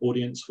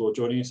audience for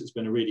joining us. It's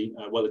been a really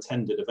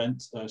well-attended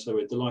event, so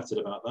we're delighted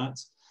about that.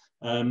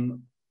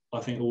 I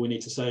think all we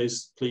need to say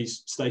is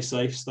please stay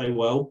safe, stay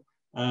well,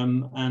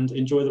 and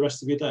enjoy the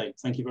rest of your day.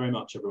 Thank you very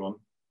much, everyone.